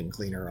vacuum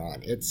cleaner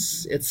on.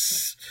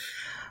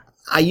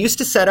 I used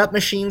to set up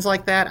machines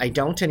like that. I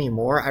don't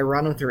anymore. I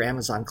run them through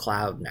Amazon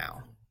Cloud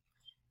now.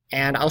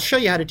 And I'll show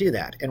you how to do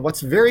that. And what's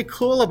very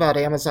cool about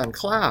Amazon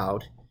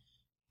Cloud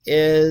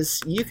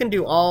is you can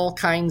do all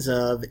kinds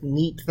of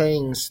neat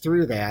things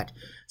through that.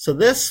 So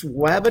this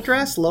web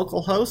address,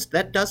 localhost,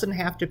 that doesn't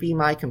have to be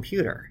my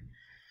computer.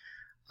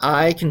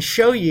 I can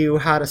show you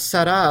how to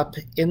set up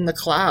in the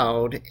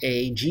cloud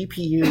a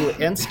GPU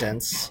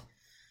instance.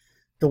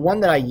 The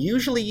one that I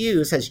usually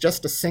use has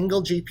just a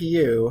single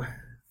GPU,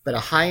 but a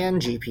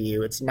high-end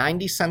GPU. It's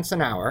 90 cents an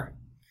hour.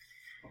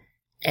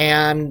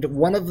 And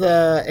one of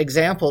the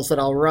examples that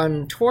I'll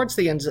run towards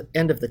the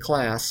end of the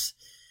class,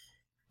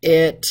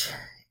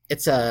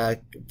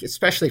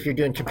 especially if you're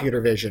doing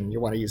computer vision, you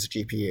want to use a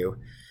GPU.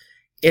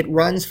 It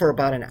runs for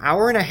about an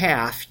hour and a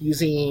half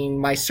using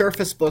my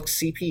Surface Book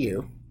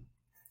CPU.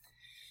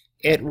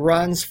 It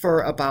runs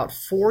for about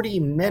 40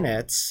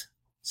 minutes.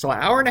 So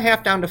an hour and a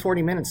half down to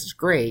 40 minutes is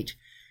great,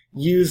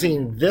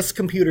 using this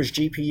computer's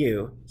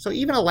GPU. So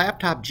even a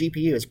laptop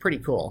GPU is pretty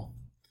cool.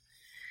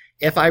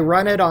 If I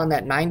run it on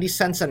that 90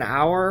 cents an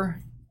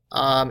hour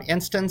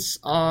instance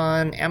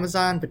on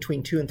Amazon,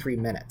 between 2 and 3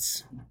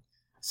 minutes.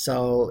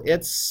 So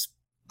it's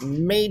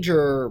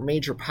major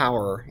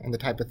power and the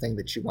type of thing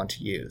that you want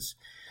to use.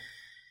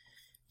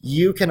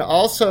 You can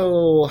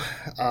also,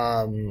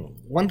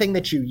 one thing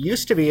that you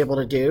used to be able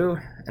to do,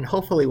 and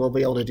hopefully we'll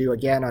be able to do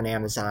again on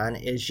Amazon,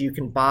 is you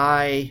can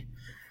pay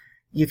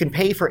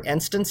for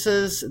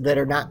instances that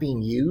are not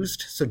being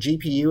used. So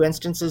GPU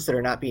instances that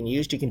are not being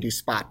used, you can do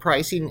spot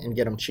pricing and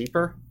get them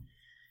cheaper.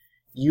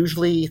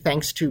 Usually,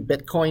 thanks to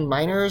Bitcoin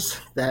miners,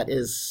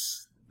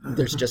 there's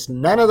just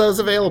none of those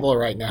available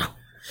right now.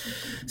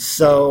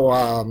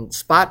 So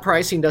spot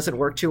pricing doesn't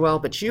work too well,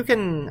 but you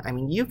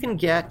can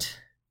get,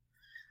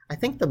 I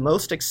think the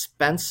most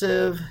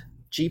expensive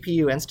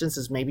GPU instance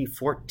is maybe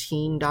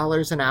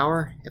 $14 an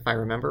hour, if I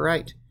remember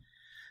right.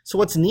 So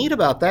what's neat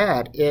about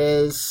that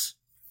is,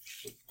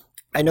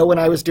 I know when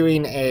I was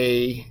doing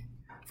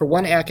for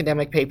one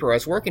academic paper I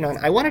was working on,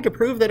 I wanted to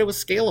prove that it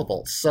was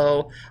scalable.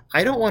 So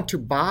I don't want to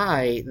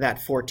buy that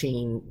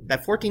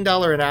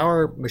 $14 an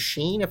hour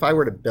machine. If I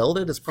were to build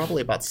it, it's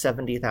probably about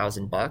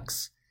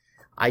 $70,000.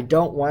 I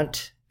don't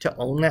want to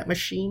own that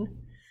machine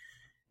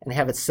and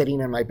have it sitting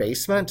in my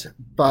basement.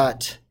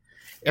 But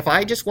if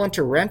I just want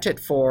to rent it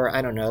for,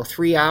 I don't know,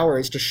 3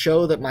 hours to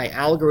show that my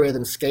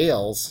algorithm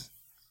scales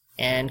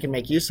and can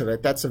make use of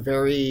it, that's a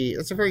very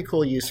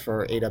cool use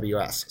for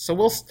AWS. So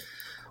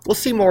we'll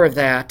see more of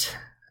that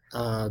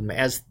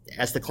as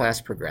the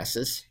class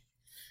progresses.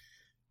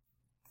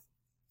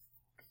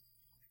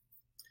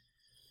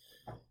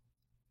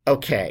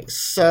 Okay,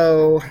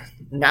 so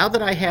now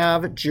that I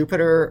have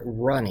Jupyter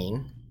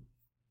running,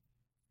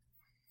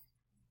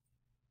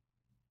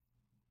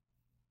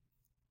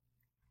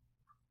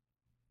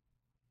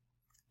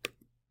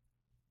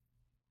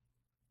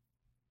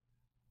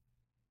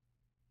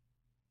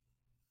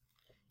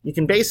 you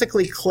can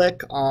basically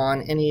click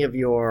on any of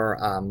your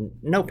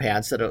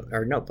notepads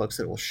or notebooks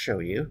that will show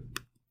you.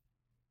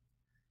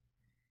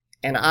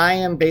 And I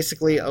am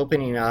basically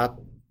opening up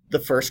the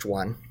first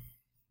one.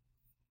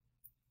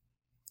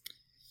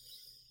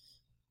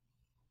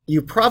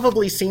 You've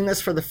probably seen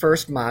this for the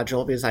first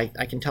module because I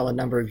can tell a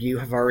number of you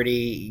have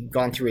already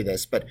gone through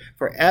this. But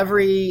for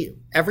every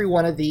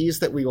one of these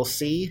that we will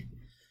see,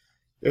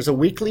 there's a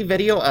weekly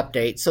video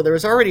update. So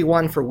there's already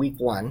one for week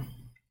 1.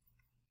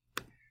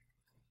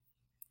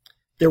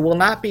 There will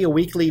not be a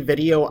weekly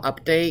video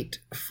update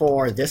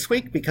for this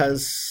week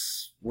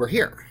because we're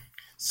here.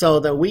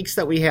 So the weeks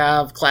that we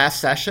have class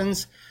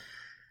sessions,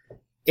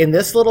 in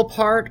this little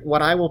part,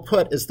 what I will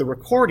put is the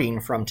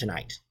recording from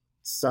tonight.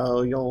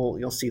 So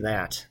you'll see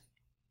that.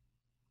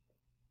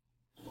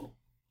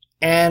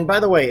 And by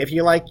the way, if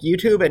you like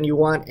YouTube and you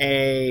want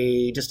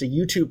just a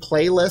YouTube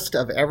playlist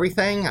of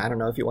everything, I don't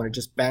know if you want to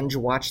just binge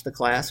watch the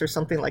class or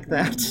something like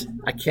that.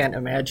 I can't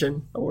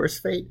imagine a worse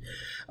fate.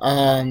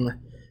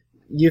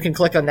 You can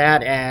click on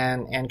that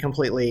and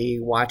completely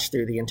watch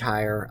through the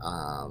entire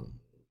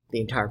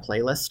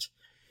playlist.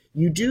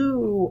 You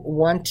do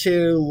want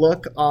to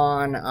look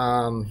on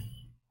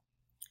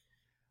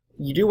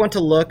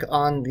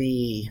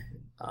the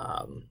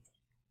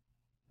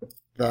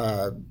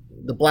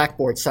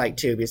Blackboard site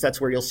too, because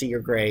that's where you'll see your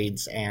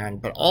grades.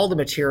 But all the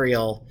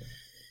material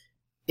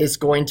is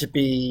going to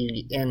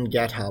be in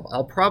GitHub.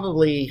 I'll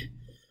probably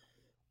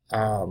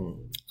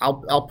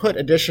I'll put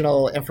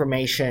additional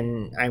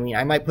information.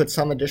 I might put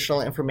some additional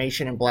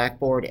information in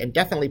Blackboard, and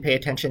definitely pay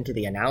attention to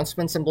the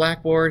announcements in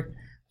Blackboard.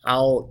 I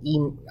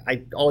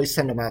always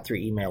send them out through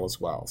email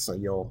as well, so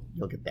you'll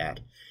get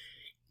that.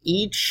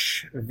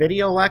 Each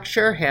video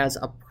lecture has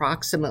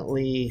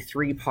approximately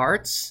 3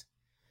 parts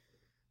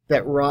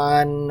that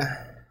run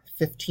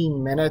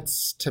 15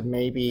 minutes to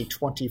maybe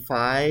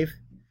 25.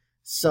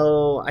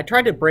 So I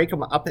tried to break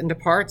them up into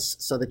parts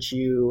so that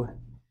you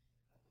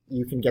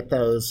can get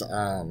those,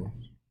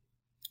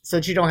 so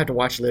that you don't have to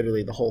watch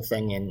literally the whole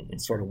thing in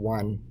sort of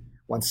one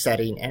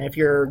setting. And if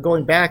you're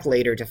going back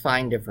later to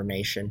find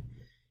information,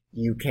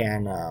 you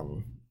can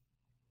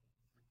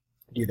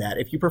do that.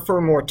 If you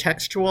prefer more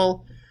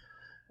textual,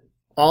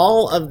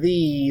 all of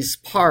these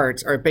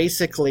parts are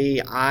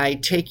basically, I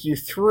take you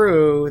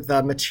through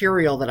the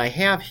material that I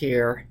have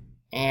here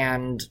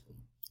and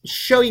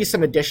show you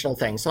some additional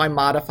things. So I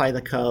modify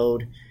the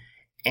code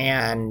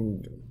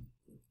and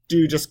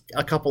do just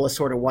a couple of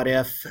sort of what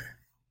if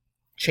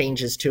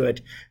changes to it,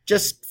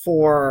 just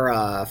for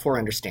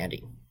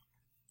understanding.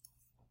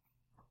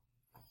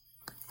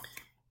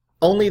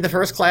 Only the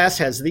first class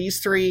has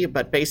these 3,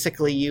 but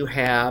basically you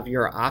have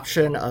your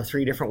option of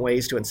 3 different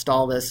ways to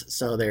install this.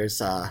 So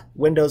there's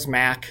Windows,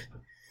 Mac,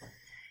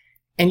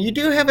 and you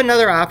do have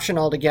another option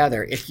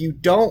altogether. If you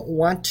don't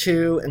want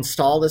to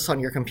install this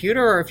on your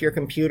computer, or if your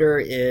computer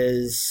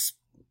is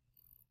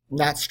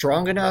not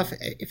strong enough,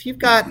 if you've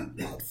got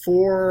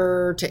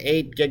 4 to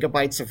 8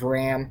 gigabytes of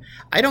RAM,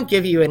 I don't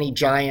give you any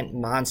giant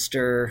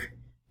monster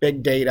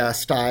big data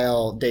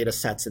style data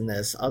sets in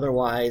this.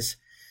 Otherwise,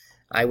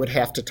 I would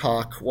have to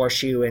talk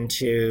Warshu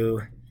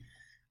into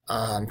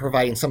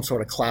providing some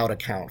sort of cloud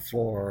account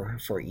for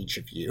each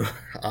of you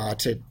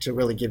to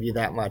really give you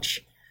that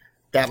much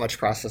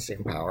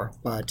processing power.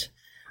 But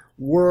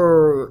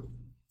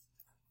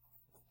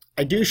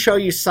I do show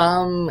you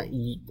some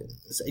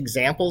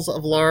examples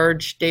of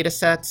large data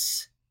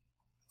sets,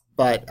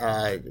 but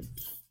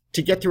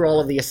to get through all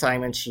of the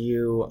assignments,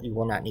 you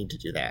will not need to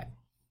do that.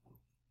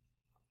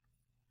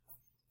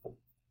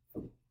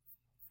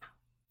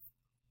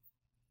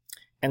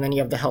 And then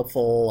you have the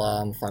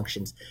helpful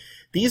functions.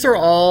 These are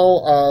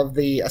all of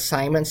the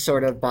assignments,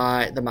 sort of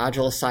by the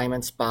module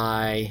assignments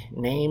by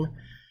name.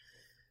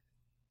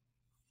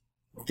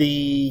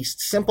 The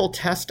simple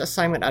test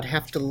assignment, I'd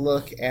have to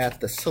look at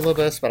the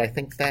syllabus, but I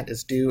think that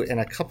is due in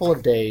a couple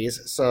of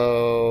days.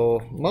 So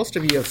most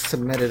of you have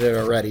submitted it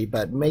already,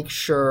 but make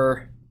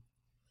sure,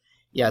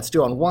 yeah, it's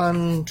due on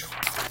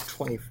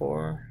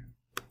 1/24.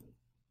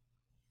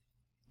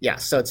 Yeah,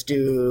 so it's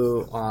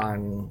due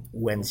on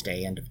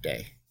Wednesday, end of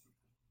day.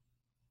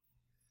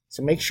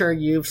 So make sure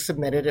you've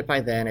submitted it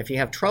by then. If you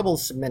have trouble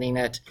submitting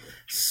it,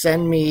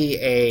 send me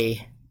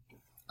a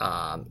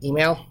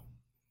email.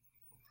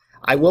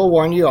 I will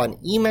warn you on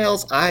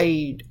emails,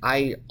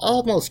 I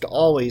almost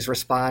always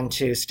respond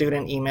to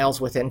student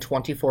emails within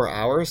 24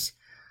 hours,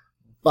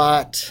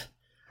 but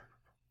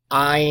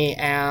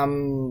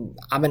I'm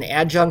an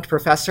adjunct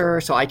professor,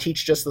 so I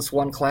teach just this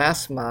one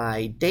class.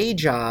 My day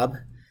job,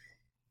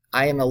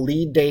 I am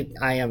lead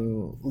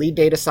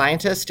data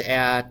scientist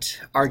at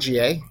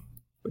RGA,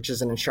 which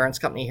is an insurance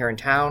company here in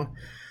town.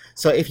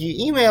 So if you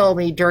email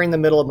me during the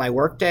middle of my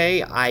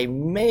workday, I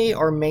may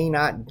or may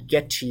not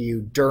get to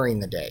you during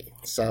the day.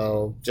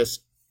 So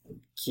just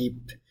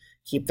keep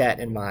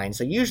that in mind.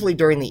 So usually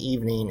during the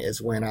evening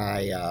is when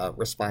I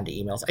respond to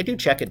emails. I do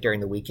check it during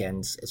the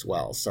weekends as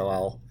well.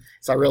 So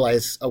I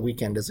realize a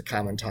weekend is a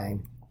common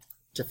time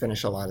to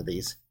finish a lot of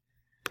these.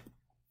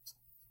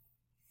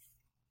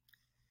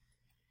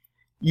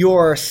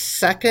 Your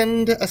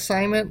second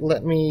assignment,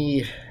 let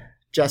me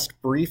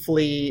just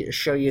briefly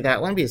show you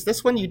that one, because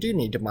this one you do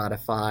need to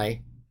modify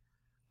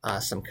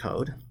some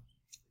code.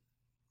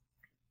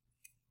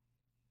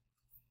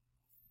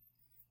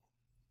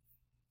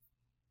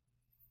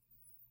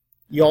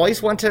 You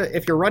always want to,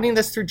 if you're running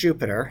this through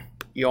Jupyter,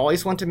 you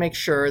always want to make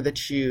sure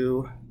that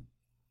you,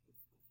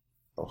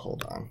 oh,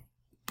 hold on.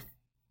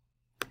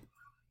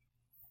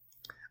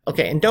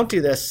 Okay, and don't do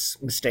this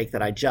mistake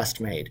that I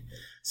just made.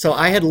 So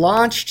I had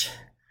launched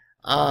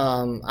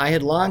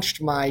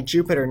my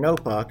Jupyter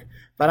notebook,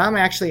 but I'm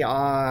actually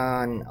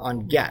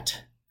on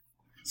Get.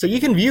 So you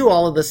can view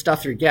all of this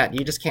stuff through Get,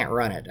 you just can't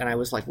run it. And I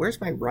was like,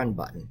 where's my run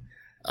button?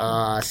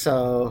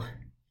 So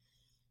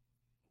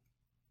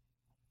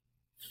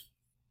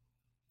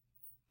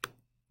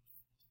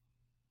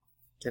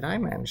did I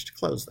manage to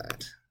close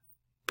that?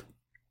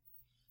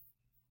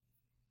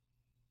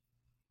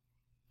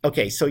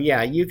 Okay, so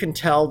yeah, you can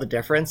tell the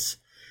difference.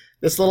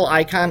 This little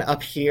icon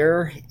up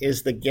here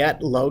is the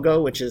Get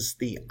logo, which is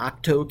the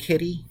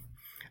OctoKitty.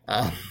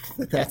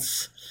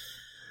 That's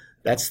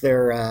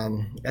their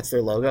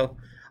logo.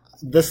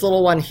 This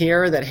little one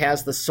here that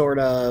has the sort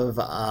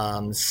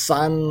of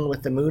sun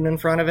with the moon in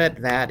front of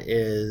it, that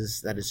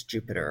is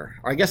Jupiter.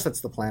 Or I guess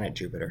that's the planet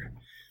Jupiter.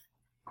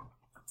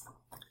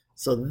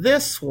 So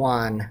this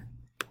one,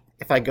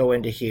 if I go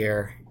into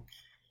here,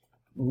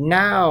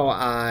 now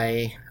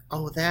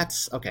oh,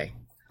 that's, okay,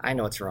 I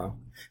know it's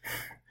wrong.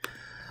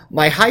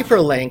 My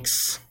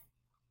hyperlinks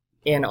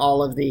in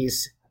all of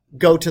these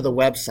go to the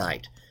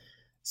website.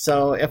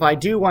 So if I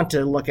do want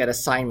to look at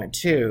assignment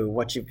 2,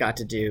 what you've got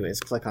to do is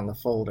click on the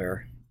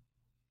folder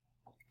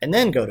and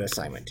then go to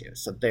assignment 2.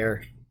 So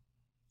there's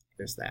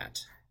that.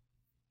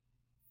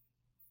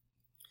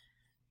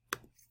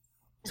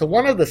 So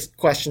one of the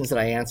questions that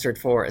I answered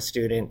for a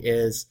student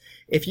is,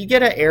 if you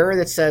get an error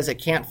that says it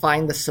can't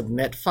find the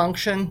submit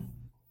function,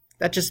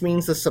 that just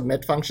means the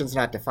submit function is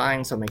not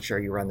defined, so make sure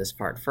you run this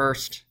part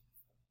first.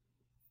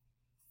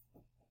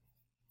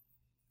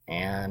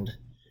 And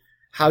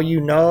how you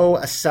know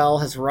a cell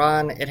has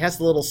run, it has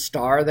a little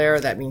star there,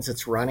 that means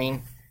it's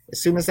running.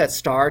 As soon as that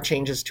star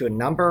changes to a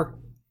number,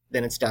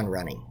 then it's done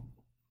running.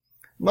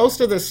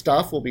 Most of this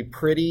stuff will be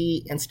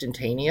pretty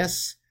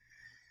instantaneous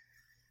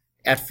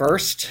at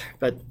first,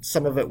 but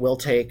some of it will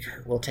take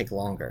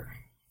longer.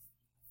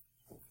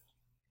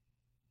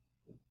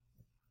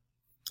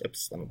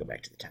 Oops, let me go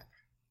back to the tab.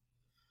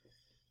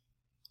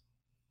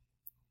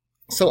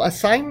 So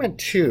assignment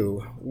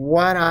 2,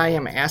 what I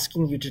am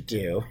asking you to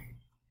do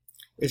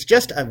is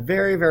just a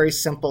very, very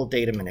simple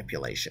data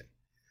manipulation.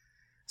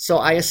 So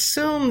I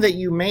assume that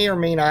you may or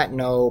may not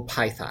know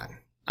Python.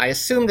 I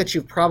assume that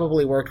you've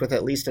probably worked with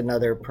at least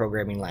another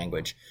programming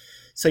language.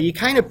 So you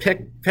kind of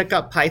pick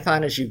up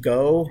Python as you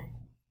go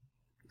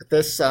with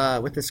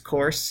this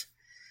course.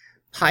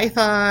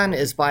 Python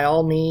is by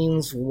all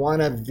means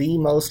one of the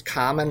most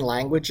common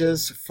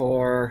languages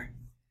for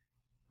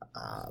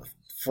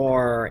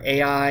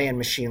AI and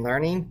machine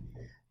learning.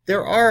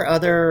 There are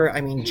other,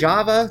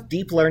 Java,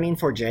 deep learning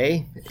for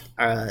J,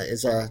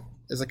 is a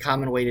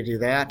common way to do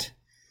that.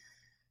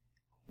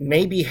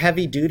 Maybe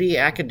heavy duty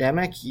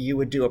academic, you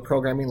would do a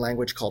programming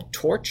language called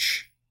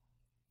Torch.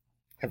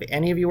 Have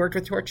any of you worked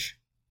with Torch?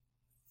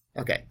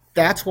 Okay,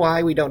 that's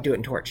why we don't do it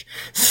in Torch.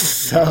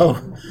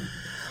 So,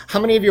 how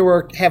many of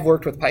you have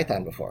worked with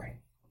Python before?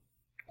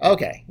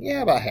 Okay,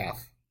 yeah, about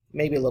half,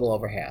 maybe a little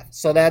over half.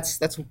 So that's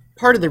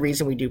part of the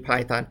reason we do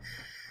Python.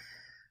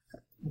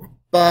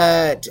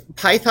 But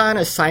Python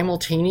is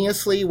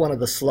simultaneously one of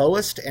the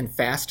slowest and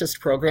fastest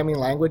programming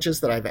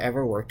languages that I've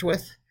ever worked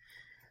with.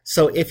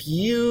 So if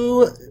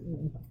you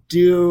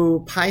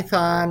do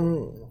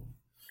Python,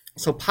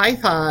 so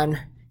Python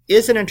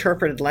is an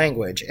interpreted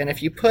language, and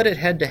if you put it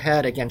head to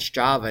head against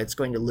Java, it's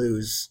going to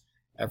lose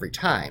every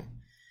time.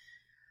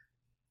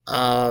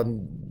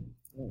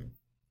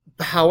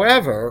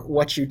 However,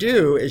 what you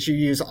do is you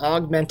use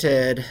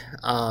augmented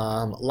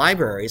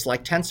libraries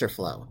like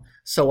TensorFlow.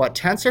 So what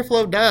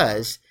TensorFlow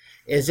does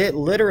is it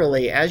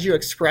literally, as you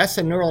express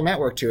a neural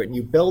network to it and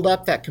you build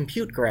up that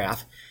compute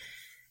graph,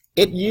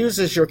 it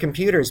uses your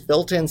computer's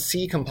built-in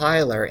C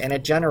compiler and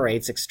it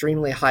generates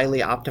extremely highly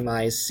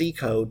optimized C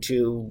code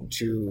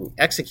to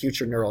execute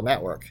your neural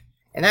network.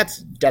 And that's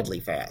deadly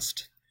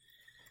fast.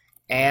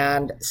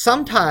 And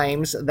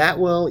sometimes that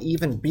will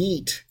even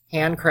beat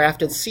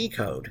handcrafted C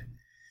code.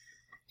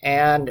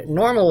 And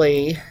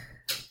normally,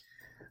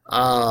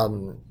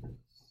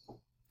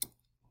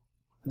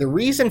 the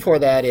reason for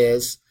that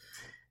is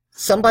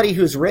somebody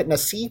who's written a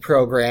C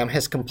program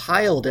has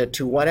compiled it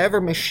to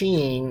whatever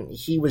machine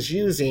he was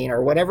using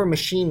or whatever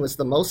machine was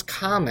the most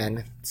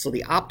common. So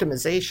the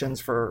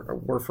optimizations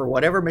were for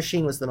whatever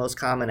machine was the most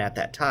common at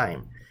that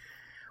time.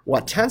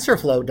 What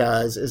TensorFlow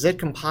does is it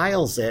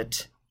compiles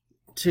it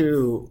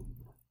to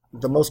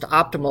the most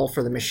optimal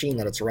for the machine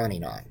that it's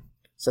running on.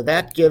 So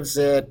that gives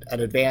it an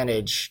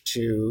advantage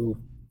to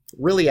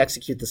really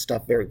execute the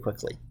stuff very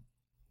quickly.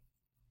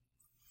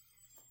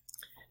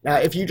 Now,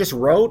 if you just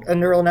wrote a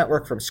neural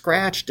network from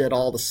scratch, did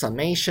all the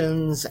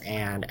summations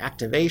and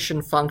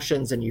activation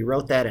functions, and you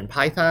wrote that in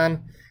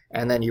Python,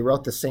 and then you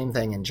wrote the same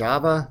thing in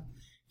Java,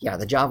 yeah,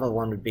 the Java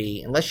one would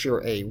be, unless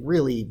you're a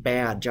really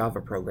bad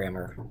Java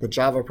programmer, the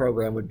Java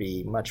program would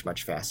be much,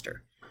 much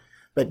faster.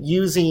 But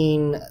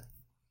using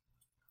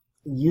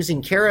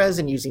Keras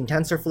and using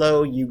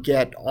TensorFlow, you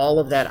get all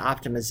of that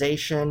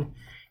optimization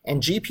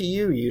and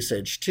GPU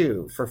usage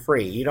too for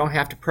free. You don't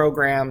have to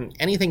program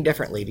anything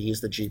differently to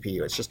use the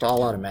GPU. It's just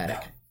all automatic.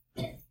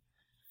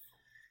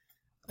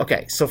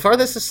 Okay, so for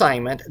this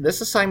assignment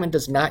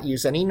does not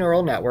use any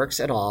neural networks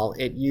at all.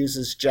 It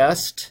uses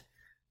just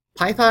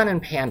Python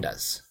and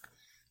pandas.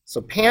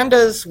 So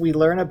pandas we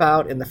learn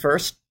about in the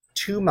first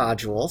two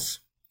modules.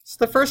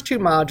 So the first two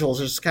modules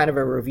are just kind of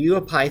a review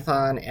of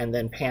Python and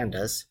then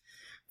pandas.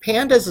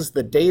 Pandas is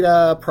the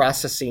data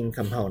processing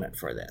component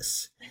for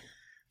this.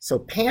 So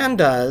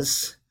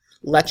pandas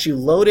lets you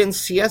load in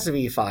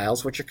CSV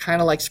files, which are kind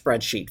of like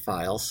spreadsheet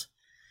files,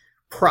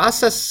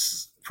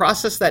 process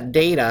that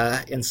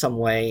data in some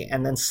way,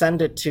 and then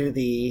send it to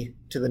the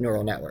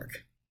neural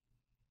network.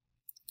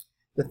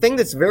 The thing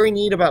that's very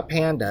neat about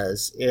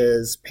pandas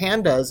is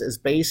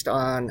based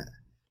on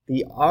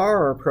the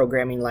R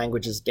programming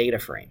language's data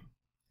frame.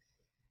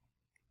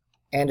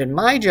 And in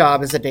my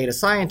job as a data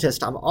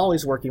scientist, I'm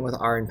always working with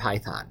R and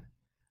Python.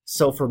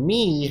 So for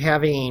me,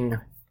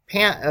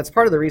 that's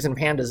part of the reason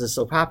pandas is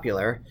so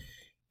popular,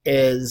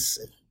 is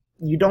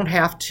you don't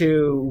have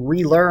to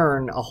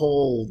relearn a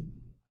whole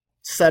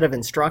set of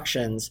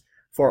instructions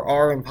for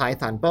R and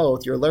Python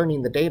both. You're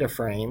learning the data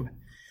frame.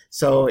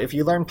 So if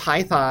you learn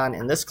Python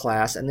in this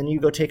class and then you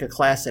go take a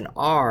class in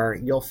R,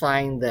 you'll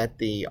find that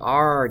the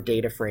R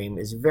data frame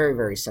is very,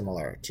 very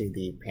similar to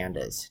the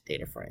pandas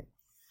data frame.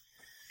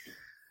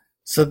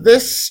 So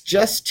this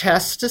just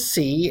tests to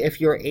see if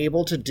you're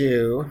able to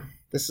do,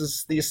 this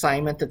is the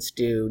assignment that's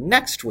due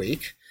next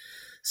week.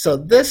 So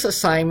this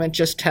assignment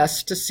just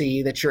tests to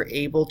see that you're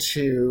able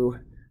to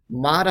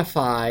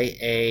modify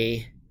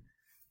a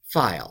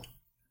file.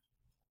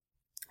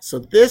 So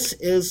this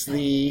is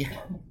the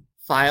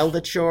file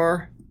that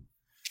you're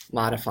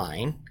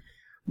modifying.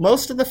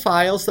 Most of the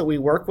files that we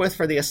work with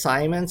for the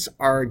assignments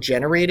are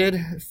generated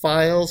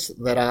files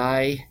that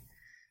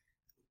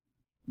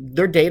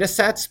they're data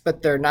sets,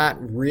 but they're not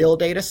real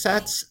data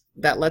sets.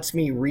 That lets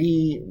me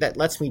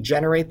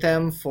generate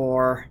them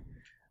for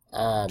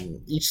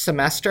each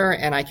semester,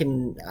 and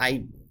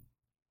I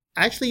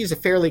actually use a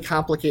fairly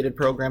complicated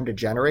program to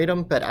generate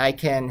them, but I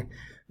can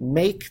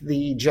make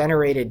the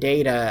generated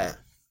data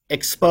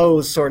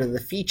expose sort of the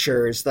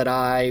features that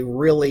I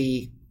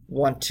really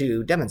want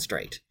to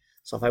demonstrate.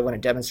 So if I want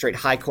to demonstrate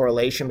high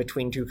correlation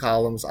between two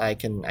columns, I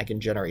can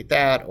generate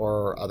that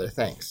or other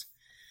things.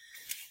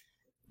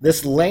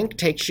 This link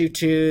takes you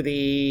to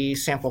the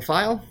sample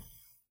file,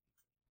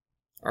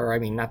 or I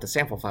mean not the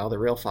sample file, the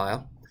real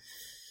file.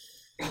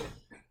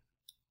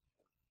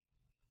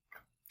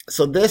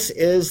 So this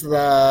is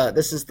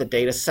the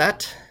data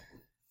set.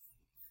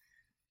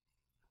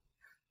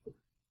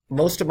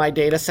 Most of my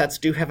data sets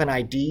do have an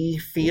ID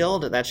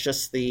field. That's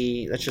just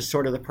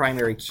sort of the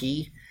primary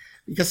key,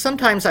 because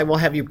sometimes I will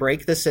have you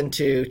break this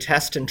into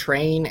test and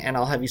train, and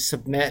I'll have you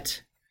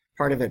submit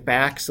part of it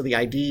back. So the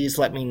IDs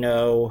let me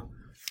know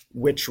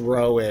which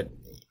row it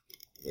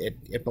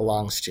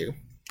belongs to.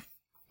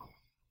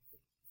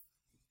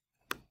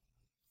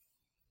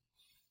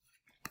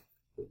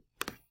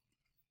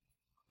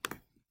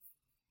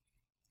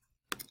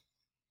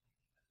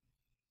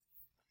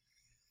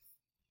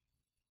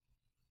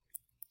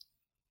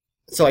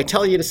 So I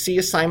tell you to see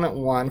assignment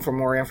 1 for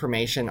more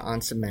information on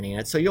submitting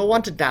it. So you'll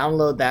want to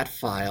download that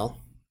file,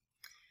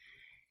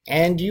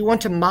 and you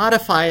want to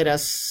modify it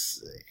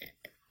as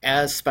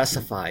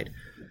specified.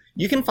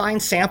 You can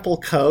find sample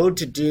code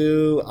to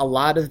do a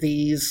lot of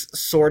these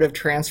sort of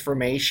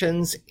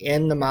transformations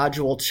in the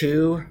Module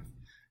 2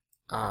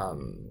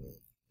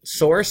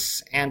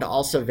 source and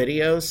also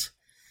videos.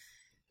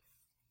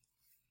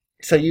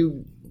 So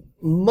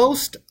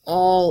most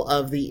all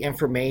of the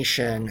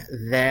information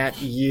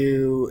that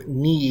you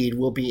need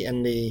will be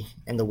in the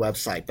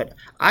website. But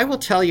I will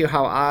tell you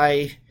how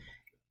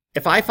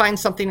if I find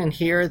something in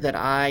here that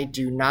I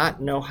do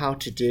not know how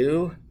to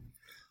do,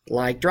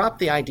 like drop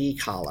the ID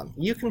column,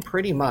 you can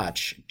pretty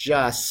much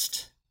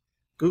just,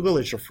 Google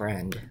is your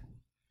friend.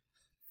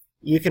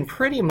 You can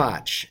pretty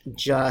much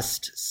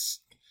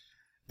just,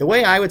 the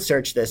way I would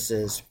search this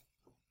is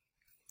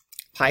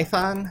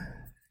Python,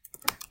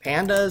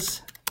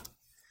 pandas.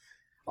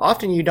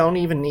 Often you don't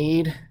even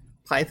need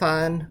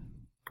Python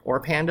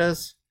or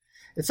pandas.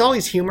 It's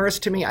always humorous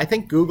to me. I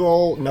think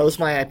Google knows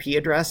my IP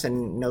address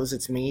and knows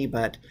it's me,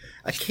 but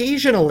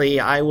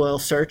occasionally I will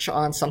search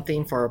on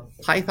something for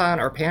Python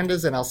or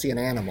pandas and I'll see an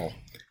animal,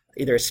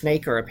 either a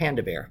snake or a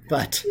panda bear.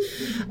 But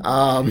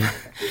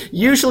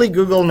usually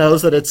Google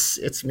knows that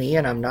it's me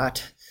and I'm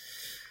not.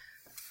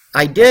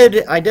 I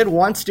did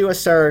once do a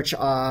search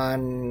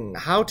on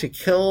how to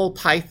kill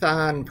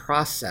Python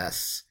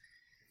process,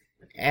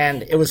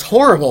 and it was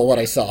horrible what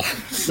I saw.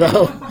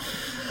 So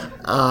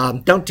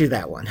don't do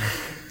that one.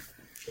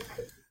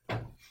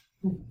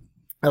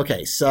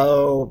 Okay,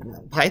 so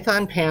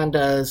Python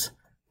pandas,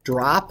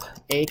 drop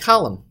a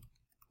column.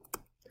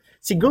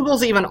 See,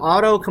 Google's even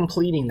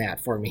auto-completing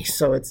that for me,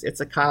 so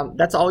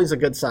that's always a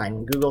good sign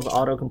when Google's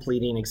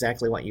auto-completing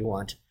exactly what you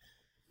want.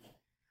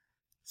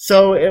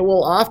 So it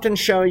will often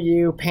show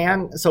you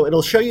so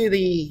it'll show you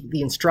the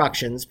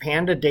instructions,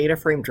 panda data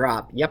frame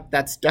drop. Yep,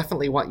 that's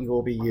definitely what you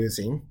will be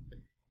using.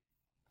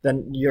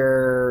 Then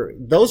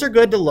those are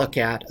good to look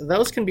at.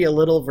 Those can be a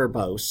little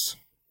verbose.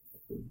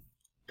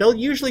 They'll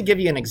usually give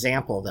you an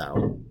example,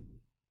 though.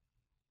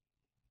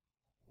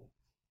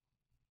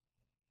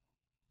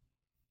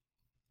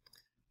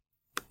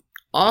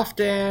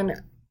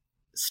 Often,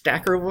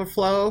 Stack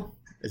Overflow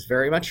is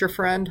very much your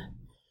friend.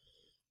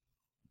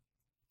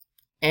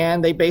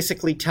 And they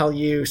basically tell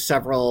you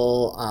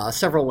several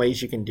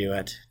ways you can do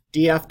it.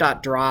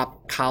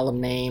 df.drop,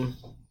 column name.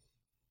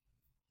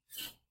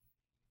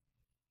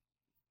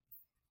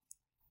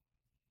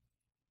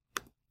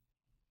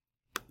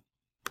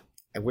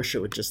 I wish it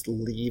would just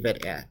leave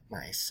it at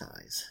my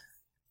size.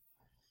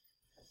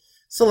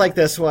 So like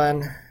this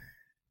one,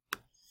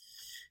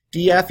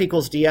 df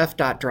equals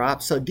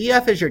df.drop. So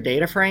df is your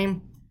data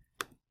frame.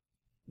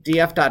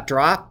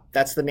 df.drop,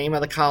 that's the name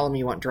of the column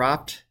you want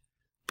dropped.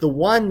 The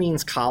 1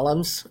 means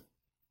columns.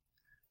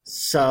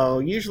 So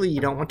usually you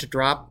don't want to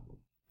drop,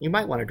 you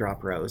might want to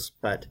drop rows,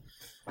 but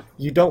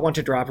you don't want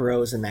to drop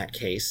rows in that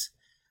case.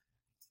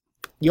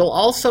 You'll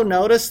also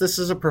notice, this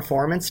is a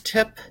performance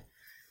tip,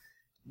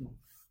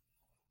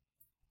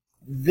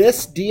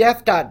 this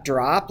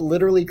df.drop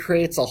literally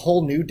creates a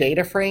whole new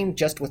data frame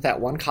just with that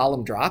 1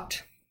 column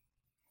dropped.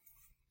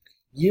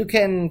 You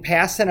can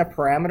pass in a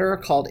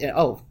parameter called,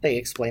 they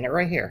explain it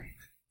right here.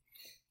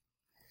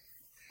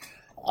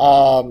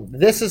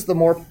 This is the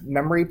more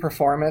memory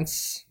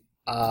performance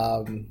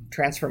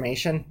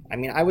transformation. I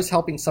mean, I was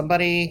helping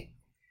somebody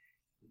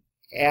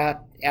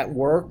at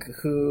work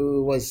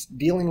who was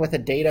dealing with a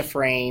data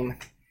frame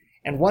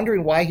and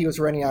wondering why he was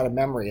running out of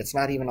memory. It's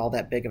not even all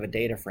that big of a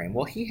data frame.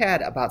 Well, he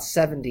had about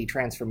 70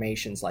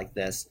 transformations like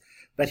this,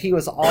 but he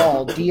was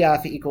all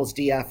df equals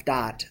df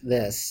dot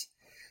this.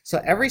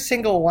 So every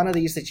single one of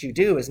these that you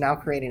do is now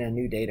creating a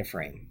new data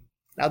frame.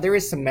 Now there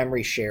is some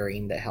memory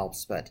sharing that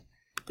helps, but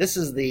this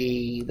is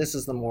the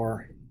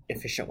more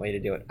efficient way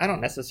to do it. I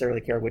don't necessarily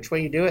care which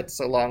way you do it,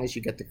 so long as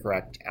you get the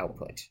correct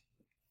output.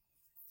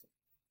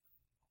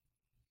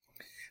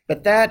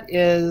 But that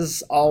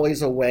is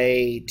always a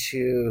way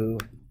to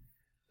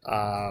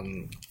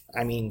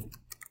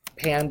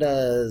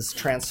pandas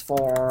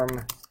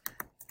transform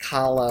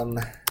column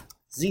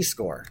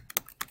z-score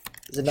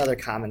is another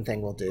common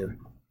thing we'll do.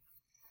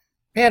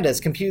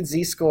 Pandas compute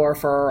z-score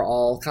for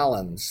all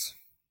columns.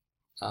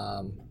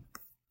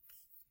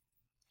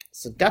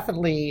 So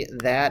definitely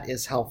that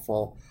is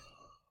helpful.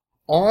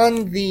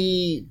 On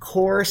the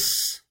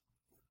course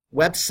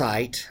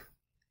website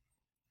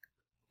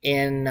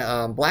in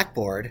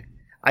Blackboard,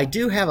 I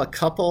do have a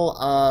couple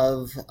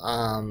of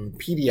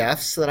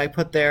PDFs that I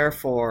put there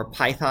for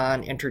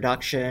Python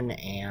introduction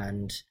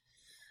and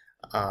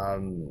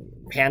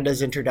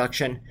pandas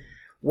introduction.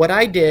 What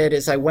I did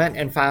is I went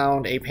and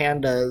found a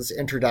pandas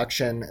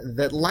introduction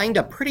that lined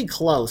up pretty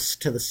close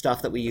to the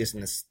stuff that we use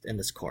in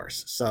this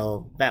course.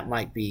 So that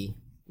might be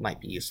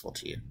useful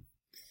to you.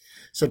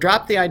 So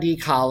drop the ID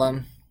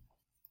column,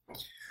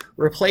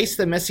 replace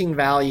the missing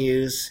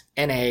values,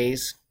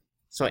 NAs.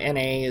 So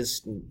NA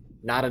is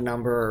not a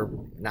number,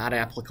 not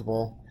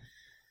applicable.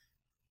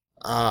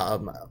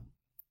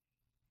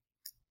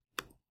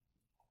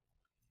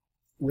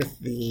 with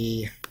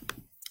the,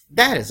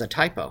 that is a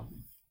typo.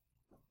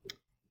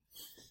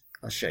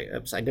 I'll show you.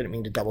 Oops, I didn't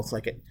mean to double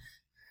click it.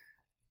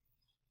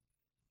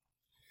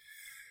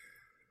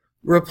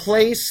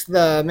 Replace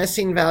the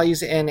missing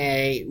values in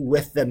a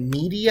with the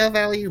median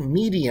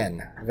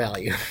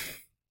value.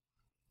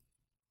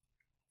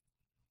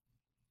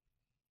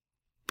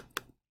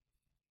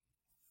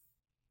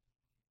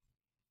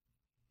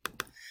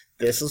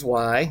 This is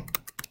why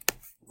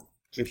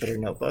Jupyter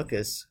Notebook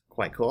is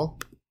quite cool.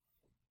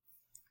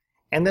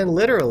 And then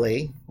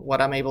literally what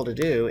I'm able to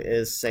do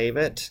is save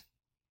it.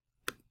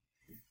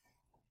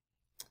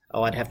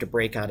 Oh, I'd have to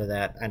break out of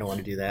that. I don't want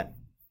to do that.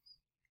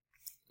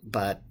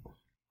 But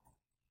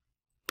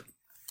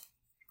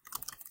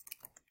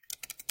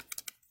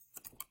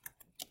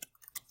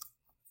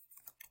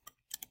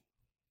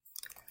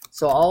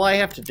so all I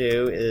have to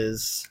do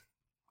is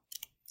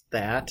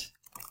that.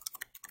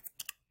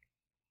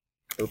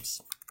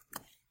 Oops.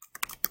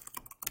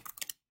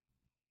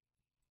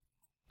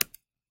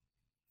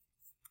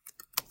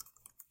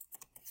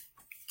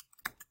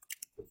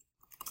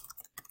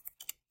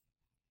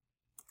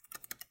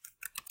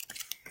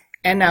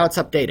 And now it's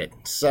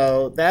updated.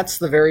 So that's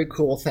the very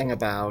cool thing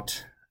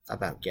about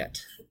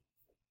Git.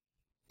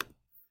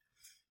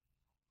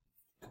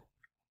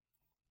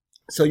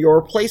 So you'll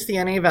replace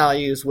the NA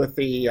values with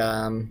the,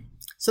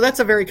 so that's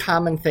a very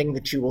common thing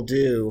that you will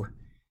do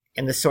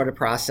in this sort of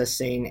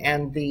processing,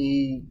 and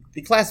the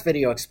class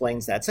video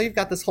explains that. So you've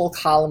got this whole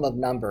column of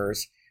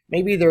numbers,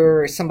 maybe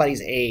they're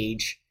somebody's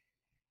age,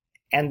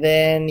 and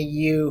then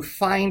you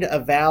find a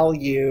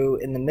value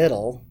in the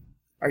middle,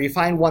 or you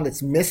find one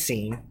that's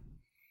missing.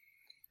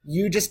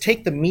 You just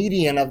take the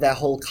median of that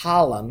whole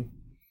column,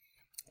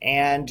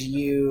 and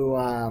you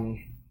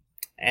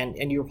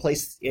you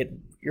replace it.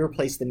 You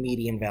replace the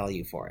median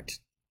value for it.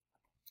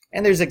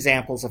 And there's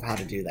examples of how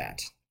to do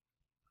that.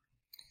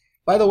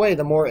 By the way,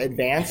 the more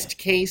advanced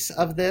case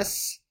of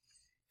this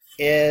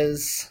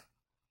is,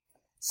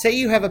 say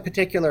you have a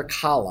particular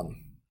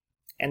column,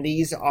 and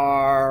these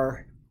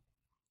are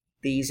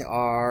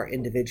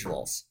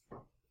individuals.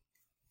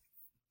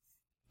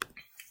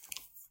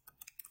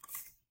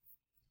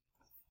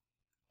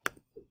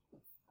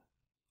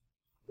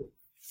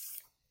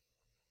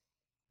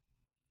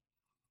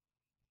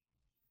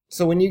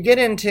 So when you get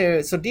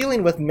into, so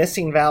dealing with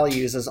missing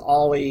values is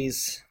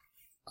always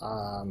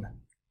an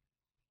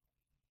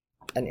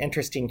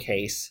interesting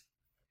case.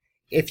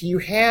 If you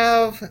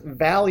have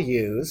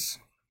values,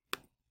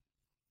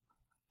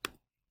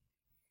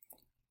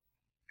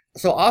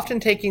 so often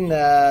taking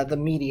the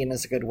median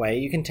is a good way.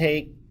 You can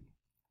take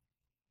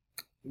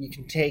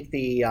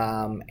the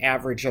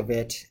average of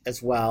it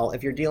as well.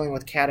 If you're dealing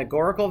with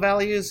categorical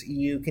values,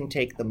 you can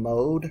take the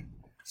mode,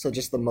 so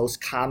just the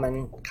most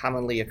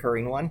commonly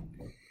occurring one.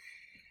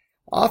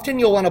 Often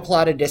you'll want to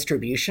plot a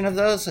distribution of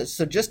those.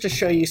 So just to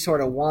show you sort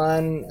of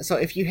one, so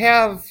if you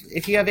have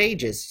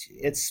ages,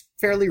 it's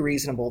fairly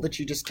reasonable that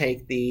you just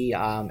take the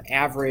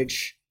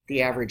average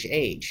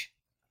age.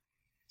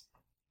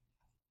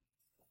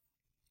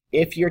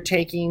 If you're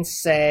taking,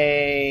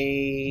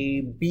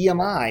 say,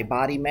 BMI,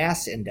 body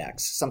mass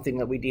index, something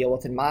that we deal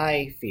with in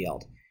my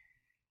field,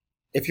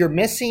 if you're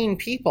missing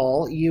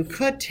people, you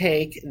could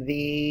take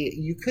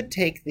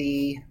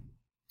the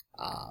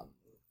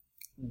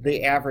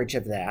average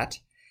of that.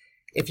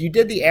 If you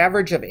did the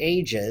average of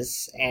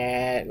ages,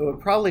 and it would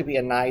probably be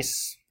a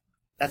nice,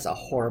 that's a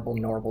horrible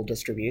normal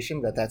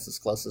distribution, but that's as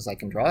close as I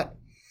can draw it.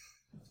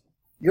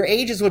 Your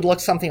ages would look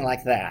something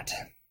like that.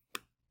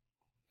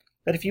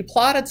 But if you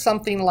plotted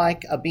something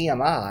like a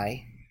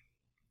BMI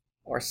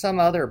or some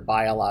other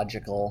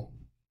biological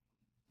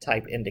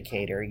type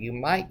indicator, you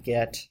might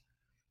get,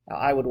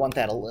 I would want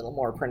that a little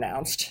more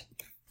pronounced,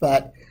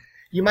 but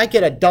you might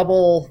get a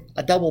double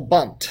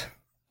bumped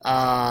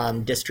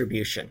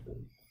distribution,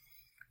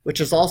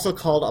 which is also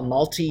called a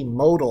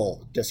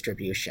multimodal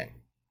distribution.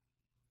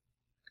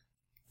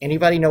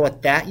 Anybody know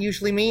what that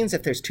usually means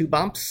if there's two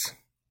bumps?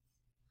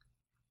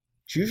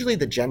 It's usually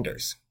the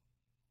genders.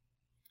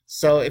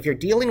 So if you're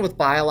dealing with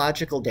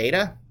biological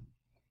data,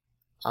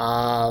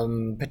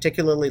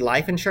 particularly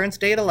life insurance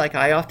data like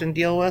I often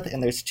deal with,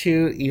 and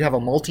you have a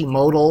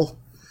multimodal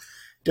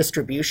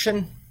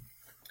distribution,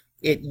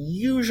 it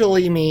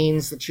usually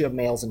means that you have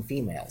males and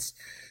females.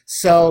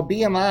 So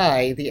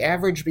BMI, the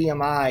average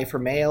BMI for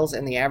males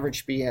and the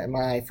average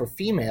BMI for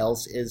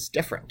females is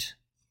different.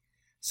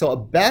 So a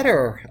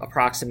better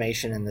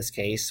approximation in this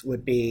case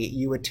would be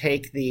you would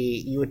take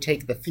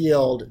the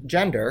field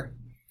gender,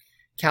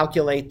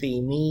 calculate the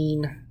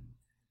mean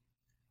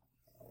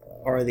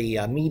or the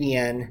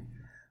median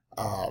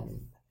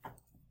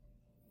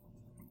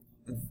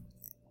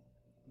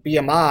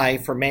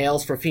BMI for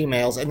males, for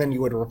females, and then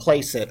you would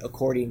replace it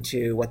according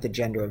to what the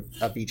gender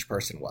of each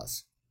person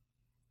was.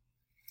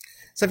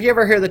 So if you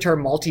ever hear the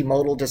term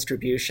multimodal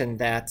distribution,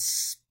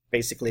 that's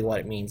basically what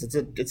it means.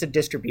 It's a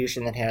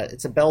distribution that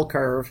it's a bell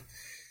curve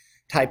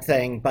type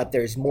thing, but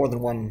there's more than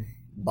one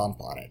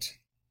bump on it.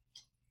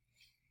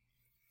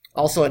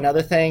 Also,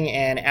 another thing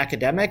in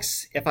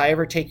academics, if I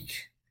ever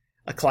take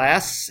a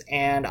class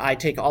and I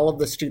take all of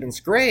the students'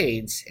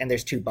 grades and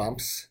there's 2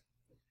 bumps,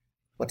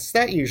 what does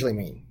that usually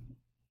mean?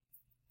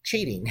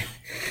 Cheating.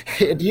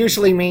 It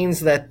usually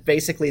means that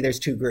basically there's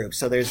 2 groups.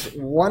 So there's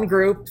one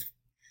group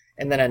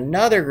and then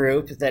another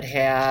group that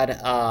had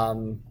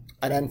an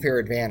unfair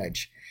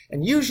advantage.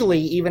 And usually,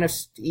 even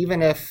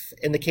if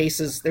in the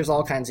cases, there's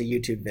all kinds of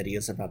YouTube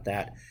videos about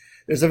that.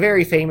 There's a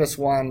very famous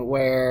one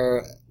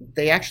where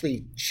they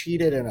actually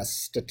cheated in a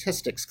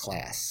statistics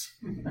class.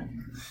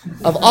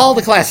 Of all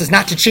the classes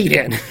not to cheat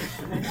in,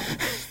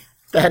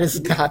 that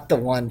is not the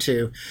one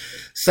to.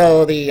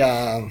 So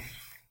the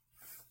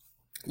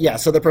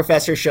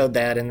professor showed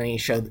that, and then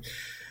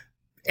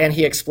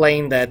he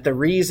explained that the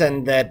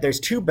reason that there's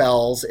 2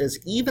 bells is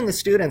even the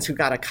students who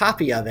got a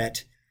copy of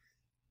it,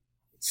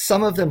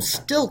 some of them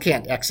still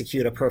can't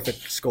execute a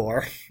perfect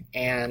score,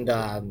 and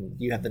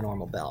you have the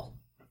normal bell.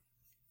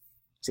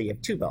 So you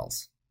have 2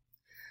 bells.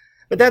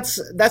 But that's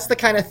the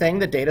kind of thing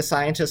that data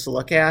scientists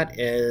look at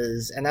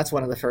and that's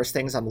one of the first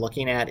things I'm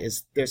looking at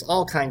is there's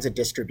all kinds of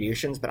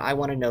distributions, but I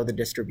want to know the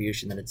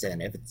distribution that it's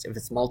in. If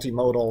it's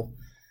multimodal,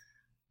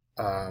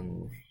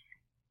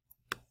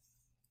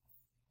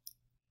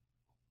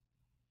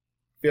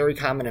 very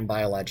common in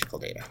biological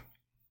data.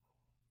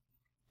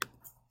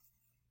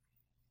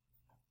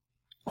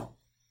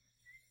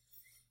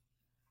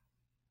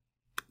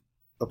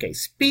 Okay,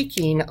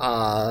 speaking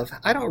of,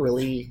 I don't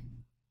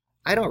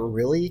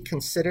really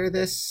consider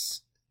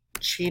this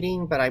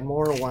cheating, but I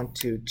more want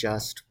to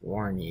just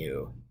warn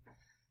you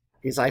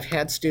because I've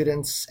had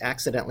students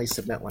accidentally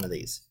submit one of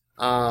these.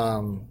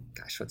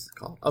 Gosh, what's it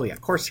called? Oh yeah,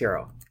 Course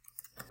Hero.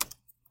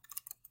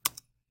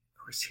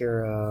 Course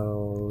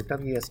Hero,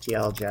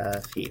 WSTL,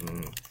 Jeff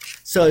Heaton.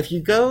 So if you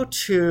go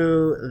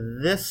to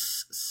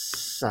this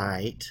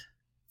site,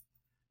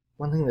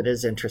 one thing that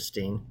is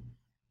interesting,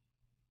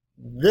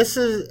 this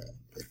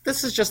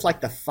is just like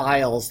the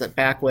files that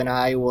back when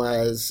I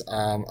was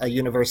a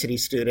university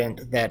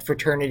student that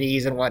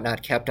fraternities and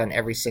whatnot kept on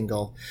every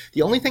single.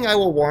 The only thing I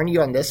will warn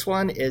you on this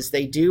one is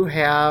they do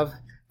have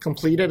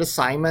completed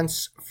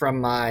assignments from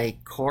my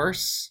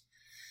course.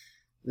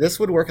 This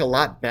would work a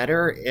lot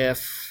better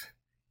if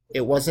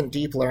it wasn't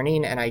deep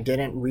learning and I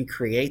didn't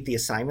recreate the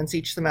assignments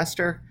each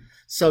semester.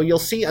 So you'll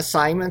see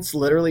assignments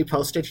literally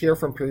posted here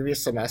from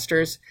previous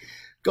semesters.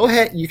 Go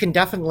ahead, you can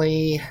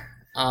definitely,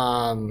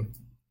 I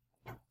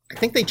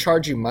think they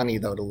charge you money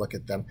though to look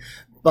at them,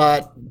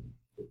 but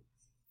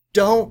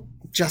don't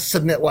just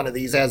submit one of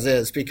these as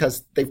is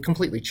because they've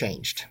completely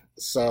changed.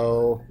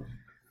 So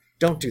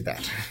don't do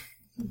that.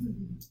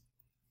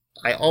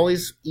 I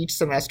always, each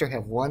semester,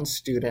 have one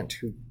student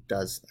who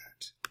does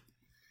that.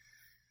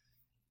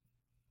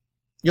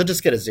 You'll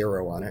just get a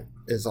 0 on it,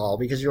 is all,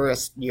 because your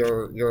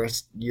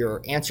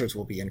answers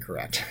will be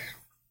incorrect.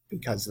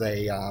 Because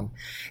they,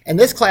 and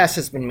this class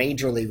has been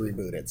majorly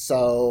rebooted.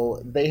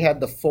 So they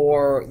had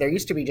there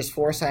used to be just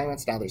 4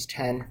 assignments, now there's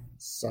 10.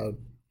 So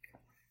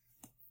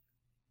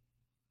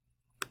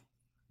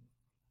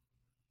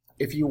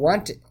if you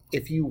want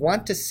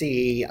to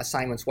see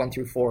assignments 1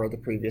 through 4 of the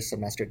previous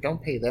semester,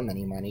 don't pay them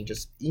any money.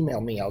 Just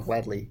email me. I'll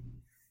gladly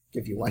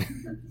give you one.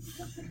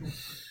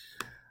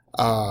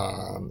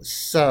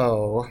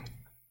 So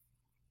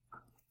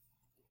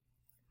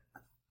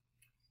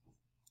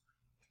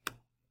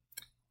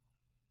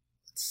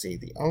let's see,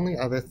 the only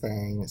other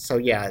thing, so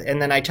yeah,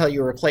 and then I tell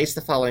you replace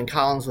the following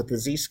columns with the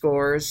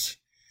z-scores.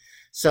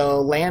 So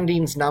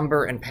landings,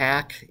 number, and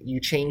pack, you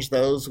change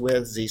those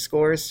with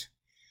z-scores.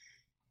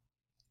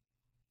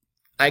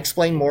 I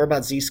explain more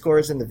about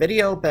z-scores in the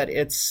video, but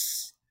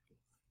it's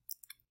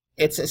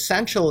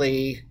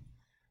essentially,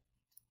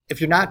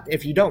 if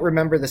you don't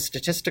remember the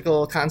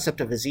statistical concept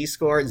of a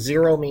z-score,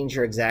 0 means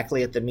you're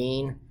exactly at the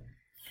mean,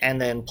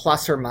 and then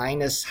plus or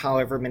minus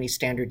however many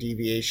standard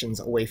deviations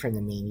away from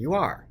the mean you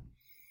are.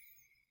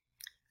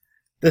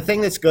 The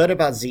thing that's good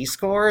about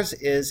z-scores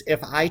is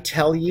if I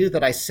tell you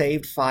that I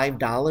saved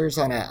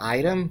 $5 on an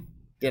item,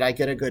 did I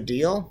get a good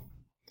deal?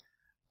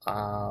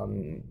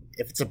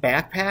 If it's a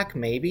backpack,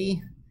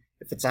 maybe.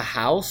 If it's a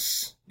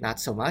house, not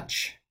so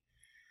much.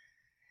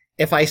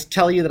 If I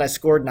tell you that I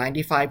scored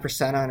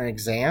 95% on an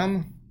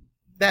exam,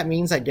 that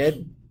means I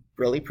did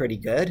really pretty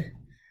good.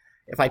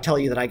 If I tell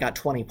you that I got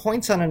 20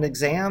 points on an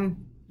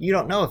exam, you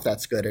don't know if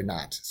that's good or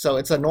not. So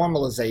it's a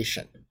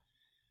normalization.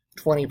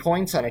 20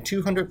 points on a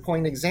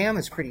 200-point exam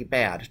is pretty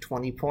bad.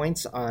 20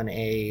 points on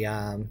a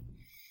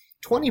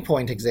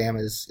 20-point exam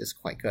is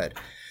quite good.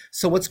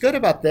 So what's good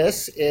about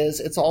this is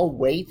it's all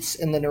weights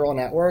in the neural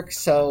network.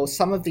 So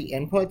some of the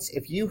inputs,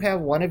 if you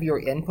have one of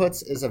your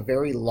inputs is a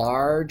very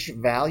large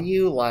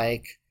value,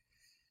 like,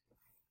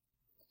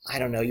 I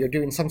don't know, you're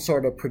doing some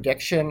sort of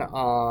prediction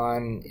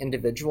on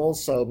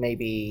individuals. So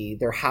maybe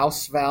their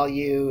house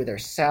value, their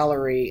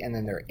salary, and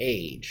then their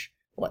age.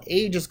 Well,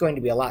 age is going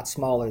to be a lot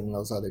smaller than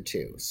those other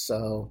 2.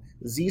 So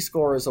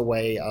z-score is a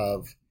way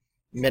of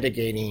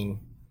mitigating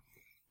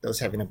those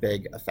having a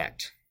big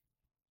effect.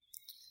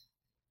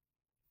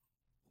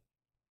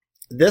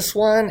 This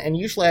one, and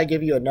usually I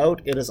give you a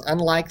note, it is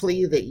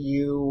unlikely that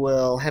you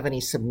will have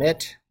any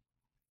submit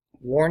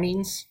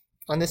warnings.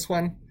 on this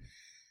one.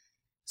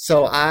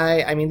 So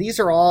I mean, these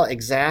are all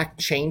exact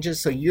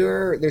changes. So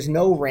there's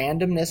no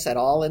randomness at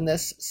all in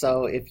this.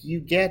 So if you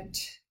get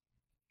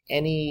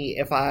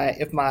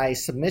if my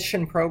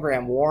submission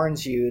program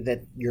warns you that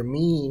your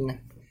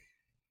mean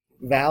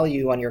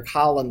value on your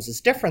columns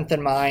is different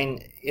than mine,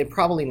 it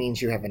probably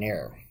means you have an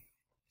error.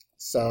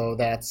 So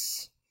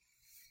that's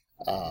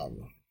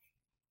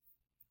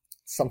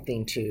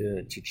something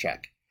to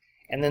check.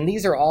 And then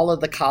these are all of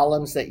the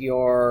columns that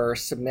your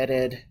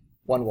submitted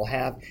one will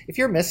have. If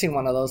you're missing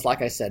one of those,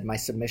 like I said, my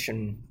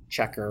submission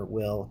checker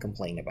will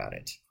complain about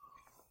it.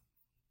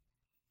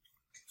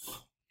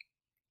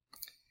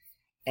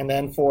 And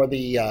then for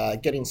the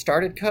getting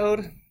started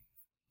code,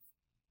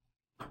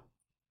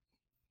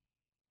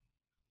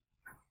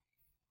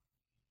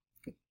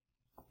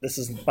 this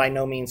is by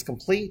no means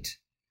complete,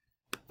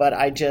 but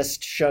I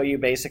just show you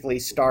basically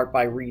start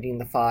by reading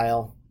the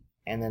file,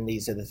 and then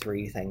these are the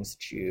 3 things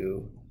that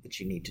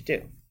you need to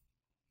do.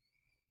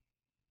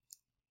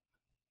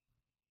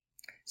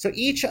 So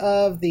each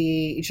of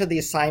the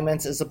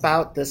assignments is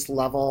about this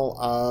level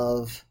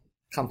of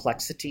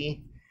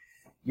complexity.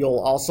 You'll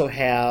also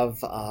have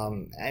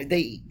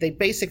they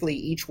basically,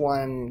 each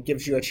one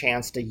gives you a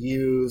chance to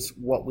use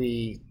what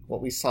we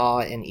saw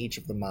in each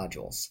of the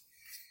modules.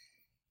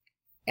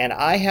 And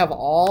I have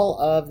all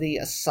of the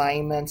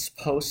assignments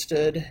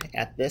posted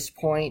at this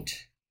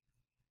point,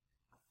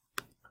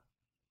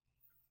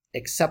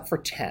 except for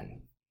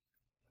 10.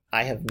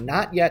 I have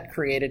not yet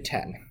created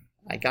 10.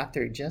 I got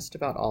through just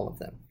about all of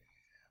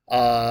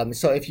them.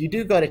 So if you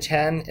do go to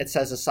 10, it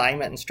says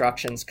assignment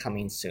instructions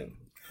coming soon.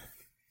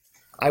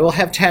 I will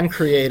have 10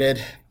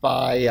 created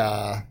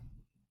by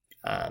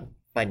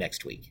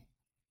next week.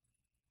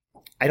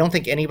 I don't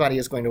think anybody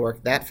is going to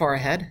work that far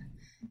ahead,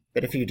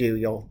 but if you do,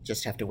 you'll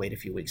just have to wait a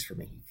few weeks for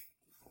me.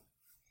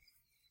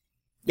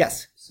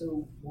 Yes?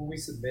 So when we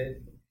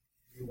submit,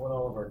 we want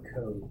all of our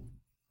code.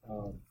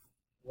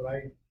 When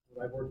I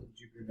worked with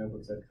Jupyter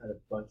Notebooks, I've kind of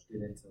bunched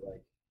it into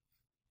like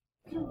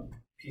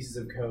pieces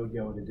of code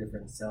go into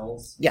different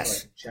cells. Yes. So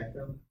I can check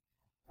them.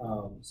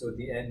 So at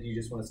the end, you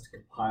just want us to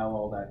compile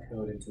all that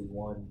code into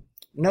one?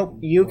 Nope.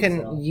 You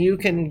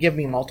can give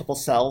me multiple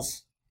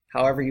cells,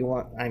 however you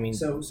want. I mean.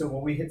 So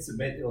when we hit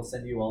submit, it'll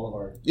send you all of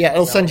our. Yeah,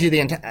 it'll send you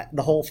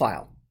the whole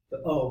file.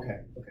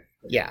 Okay.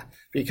 Yeah,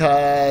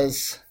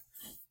 because.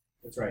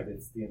 That's right.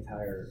 It's the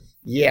entire.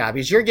 Yeah,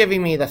 because you're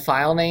giving me the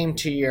file name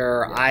to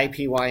your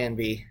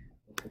IPYNB.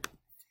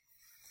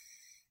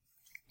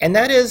 And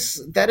that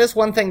is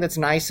one thing that's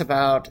nice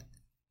about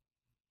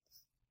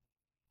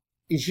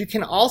is you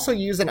can also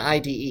use an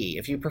IDE.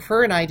 If you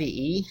prefer an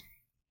IDE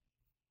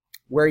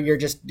where you're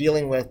just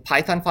dealing with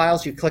Python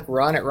files, you click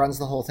run, it runs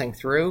the whole thing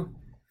through.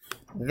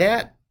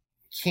 That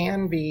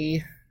can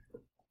be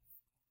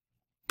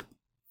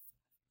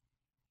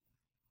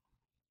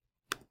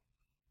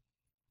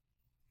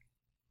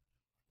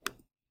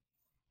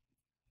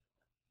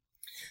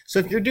so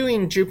if you're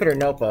doing Jupyter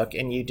Notebook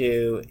and you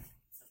do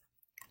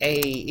a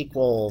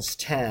equals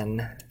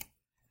 10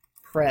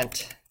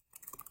 print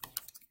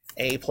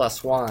a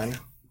plus 1,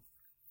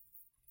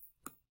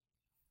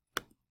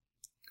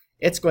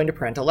 it's going to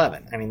print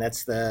 11. I mean,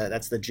 that's the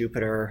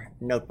Jupyter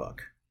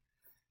Notebook.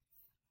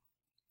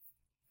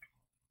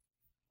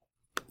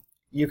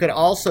 You could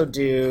also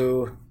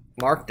do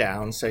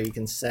Markdown, so you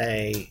can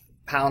say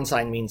 #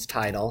 means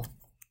title,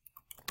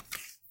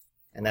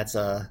 and that's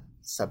a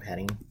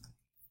subheading.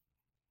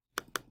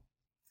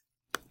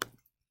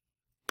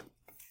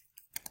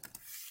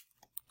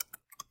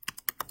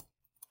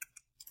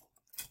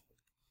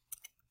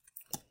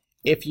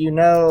 If you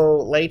know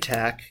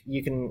LaTeX,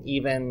 you can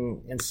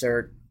even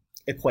insert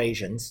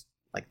equations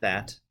like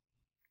that.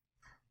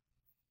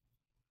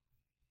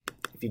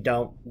 If you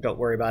don't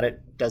worry about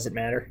it. Doesn't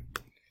matter.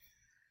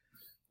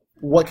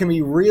 What can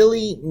be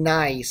really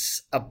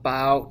nice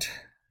about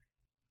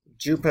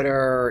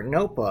Jupyter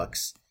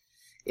Notebooks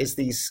is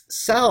these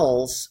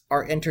cells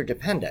are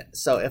interdependent.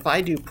 So if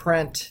I do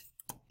print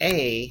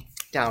A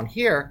down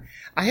here,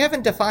 I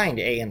haven't defined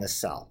A in this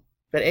cell,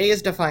 but A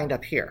is defined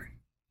up here.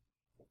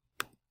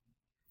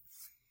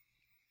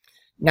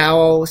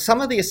 Now,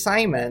 some of the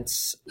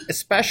assignments,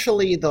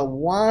 especially the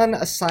one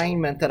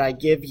assignment that I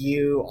give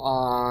you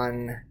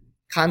on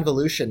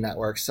convolution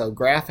networks, so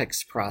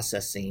graphics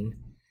processing,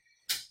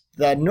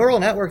 the neural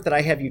network that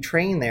I have you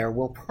train there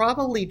will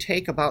probably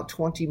take about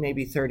 20,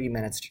 maybe 30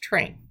 minutes to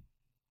train.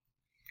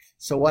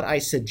 So what I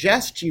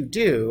suggest you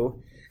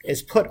do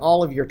is put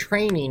all of your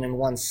training in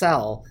one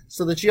cell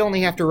so that you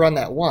only have to run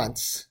that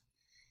once.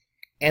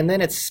 And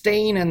then it's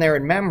staying in there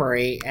in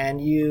memory,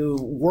 and you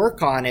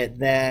work on it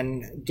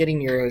then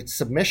getting your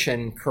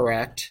submission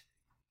correct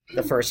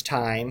the first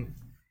time,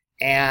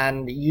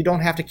 and you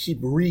don't have to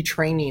keep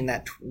retraining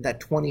that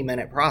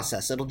 20-minute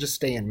process. It'll just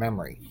stay in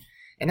memory.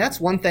 And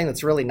that's one thing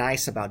that's really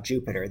nice about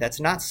Jupyter. That's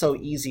not so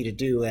easy to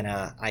do in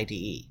an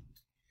IDE.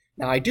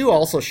 Now, I do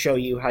also show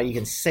you how you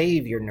can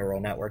save your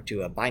neural network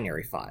to a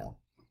binary file,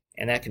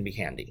 and that can be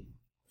handy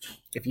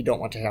if you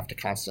don't want to have to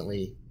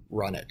constantly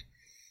run it.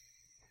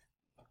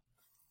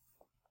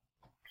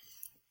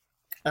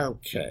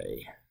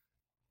 Okay.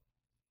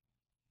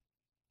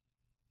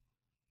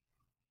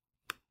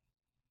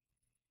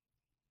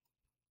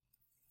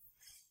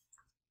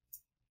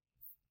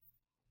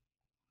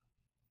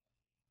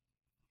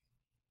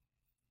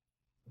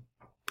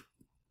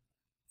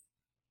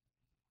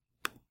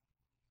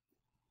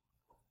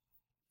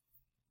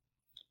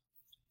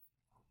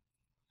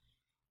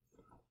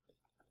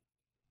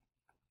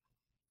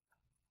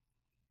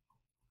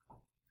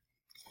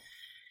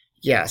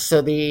 Yeah,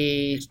 so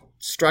the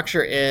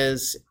structure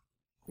is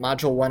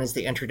Module 1 is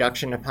the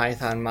introduction to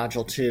Python,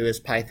 Module 2 is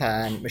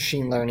Python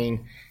machine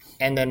learning,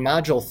 and then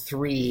Module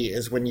 3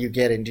 is when you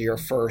get into your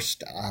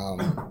first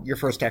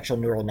actual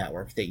neural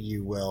network that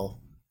you will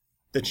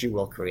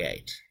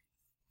create.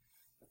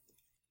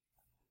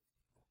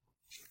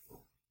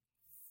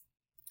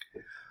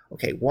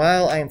 Okay,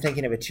 while I am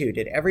thinking of it too,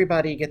 did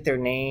everybody get their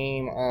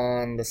name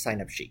on the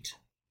sign-up sheet?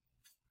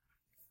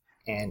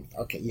 And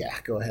okay, yeah,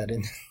 go ahead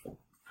and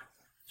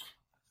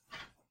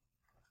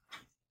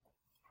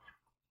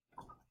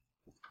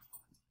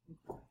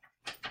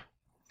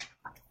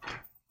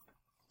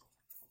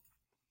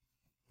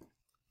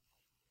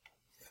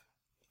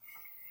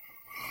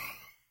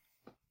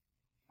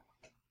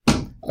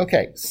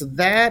okay, so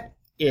that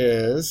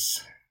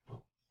is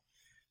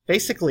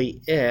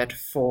basically it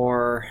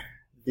for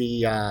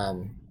the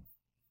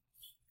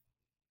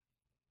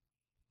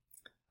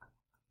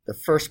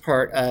first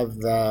part of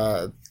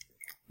the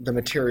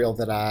material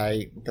that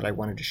I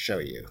wanted to show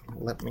you.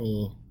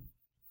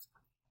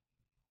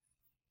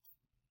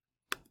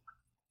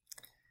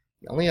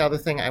 The only other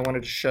thing I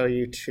wanted to show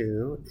you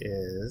too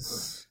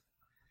is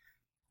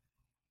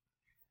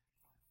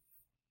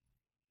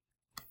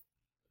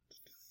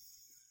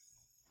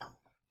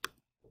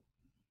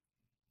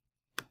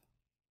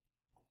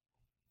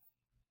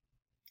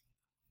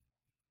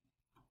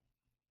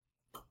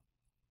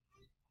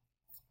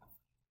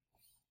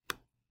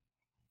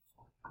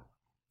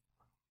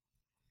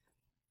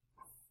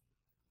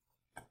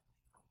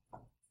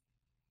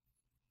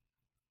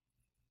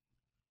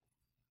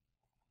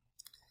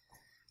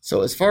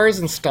so as far as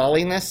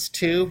installing this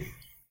too,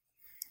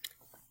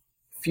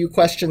 few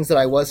questions that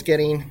I was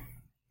getting.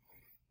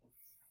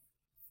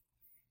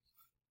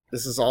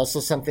 This is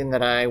also something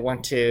that I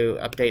want to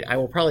update. I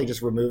will probably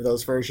just remove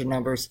those version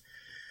numbers.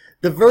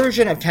 The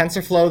version of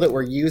TensorFlow that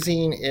we're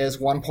using is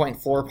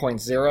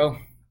 1.4.0.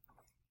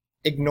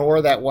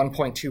 Ignore that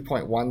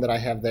 1.2.1 that I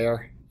have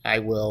there. I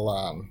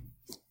will,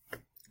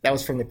 that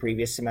was from the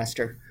previous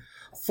semester.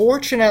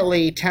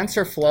 Fortunately,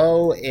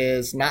 TensorFlow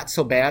is not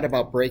so bad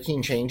about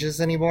breaking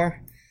changes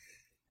anymore.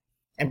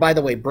 And by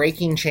the way,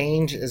 breaking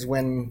change is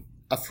when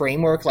a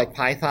framework like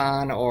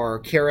Python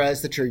or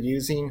Keras that you're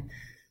using,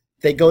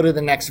 they go to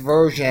the next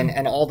version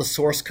and all the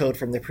source code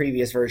from the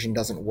previous version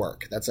doesn't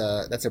work. That's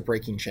a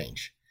breaking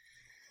change.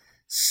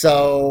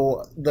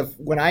 So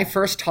when I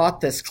first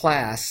taught this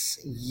class,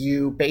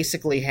 you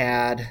basically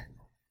had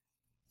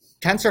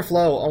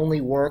TensorFlow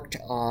only worked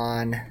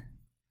on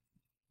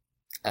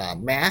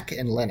Mac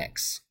and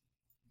Linux.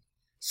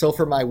 So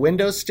for my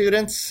Windows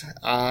students,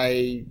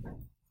 there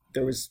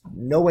was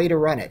no way to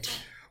run it.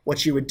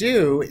 What you would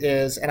do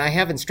is, and I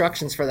have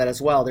instructions for that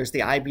as well, there's the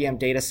IBM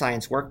Data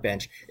Science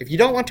Workbench. If you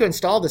don't want to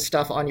install this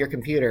stuff on your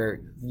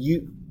computer,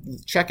 you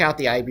check out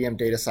the IBM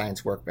Data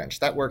Science Workbench.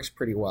 That works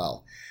pretty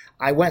well.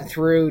 I went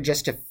through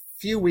just a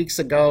few weeks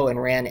ago and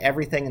ran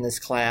everything in this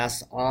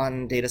class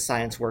on Data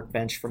Science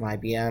Workbench from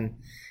IBM.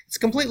 It's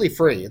completely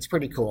free. It's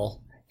pretty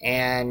cool.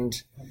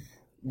 And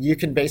you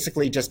can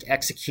basically just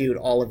execute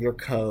all of your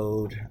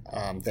code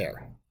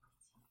there.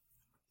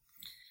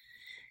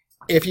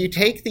 If you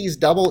take these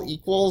double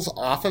equals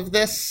off of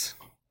this,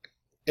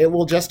 it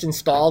will just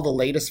install the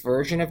latest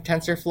version of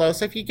TensorFlow.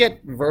 So if you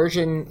get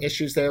version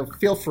issues there,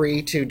 feel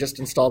free to just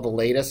install the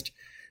latest.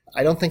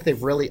 I don't think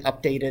they've really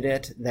updated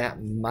it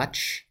that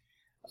much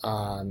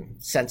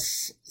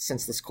since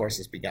this course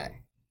has begun.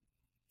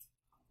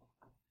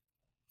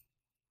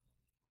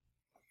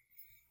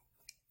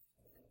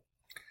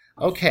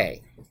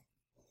 Okay.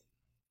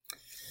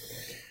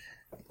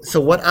 So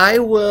what I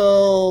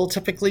will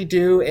typically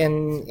do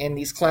in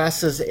these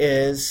classes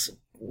is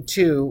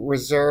to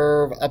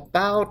reserve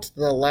about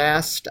the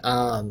last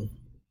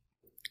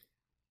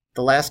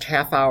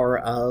half hour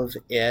of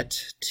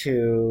it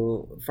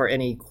for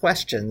any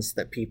questions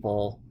that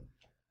people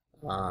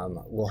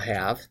will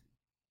have.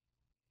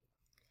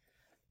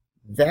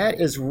 That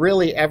is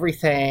really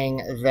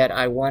everything that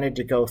I wanted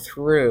to go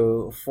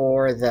through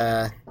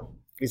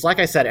because like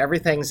I said,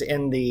 everything's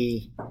in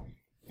the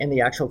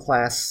actual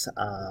class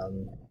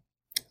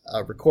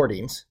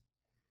recordings.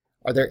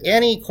 Are there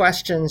any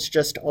questions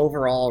just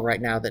overall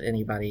right now that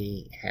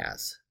anybody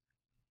has?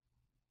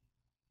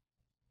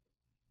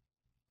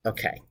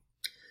 Okay.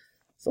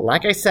 So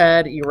like I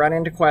said, you run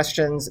into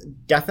questions,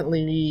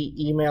 definitely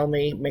email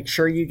me. Make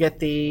sure you get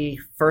the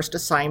first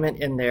assignment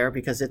in there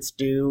because it's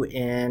due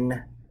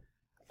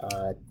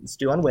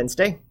on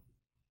Wednesday.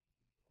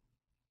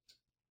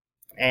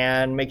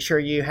 And make sure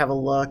you have a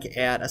look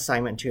at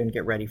assignment 2 and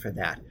get ready for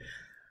that.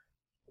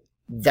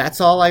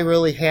 That's all I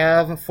really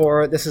have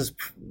for this is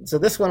so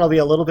this one will be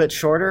a little bit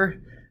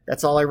shorter.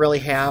 That's all I really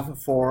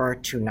have for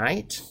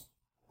tonight.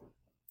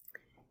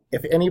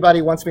 If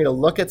anybody wants me to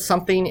look at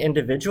something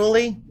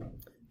individually,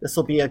 this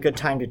will be a good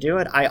time to do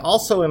it. I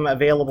also am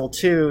available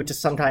too to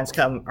sometimes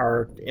come,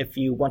 or if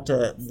you want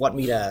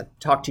me to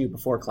talk to you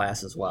before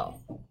class as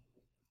well.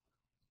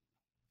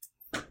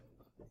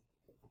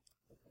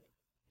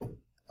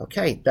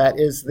 Okay, that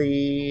is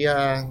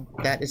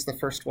the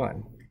first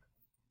one.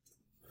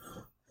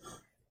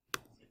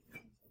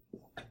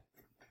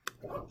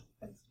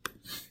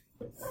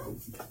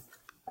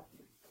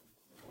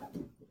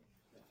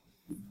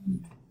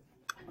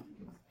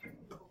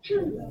 So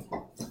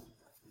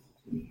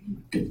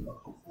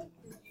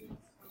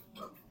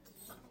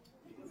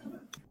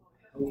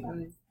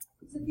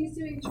if he's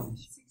doing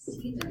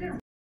 16 minutes,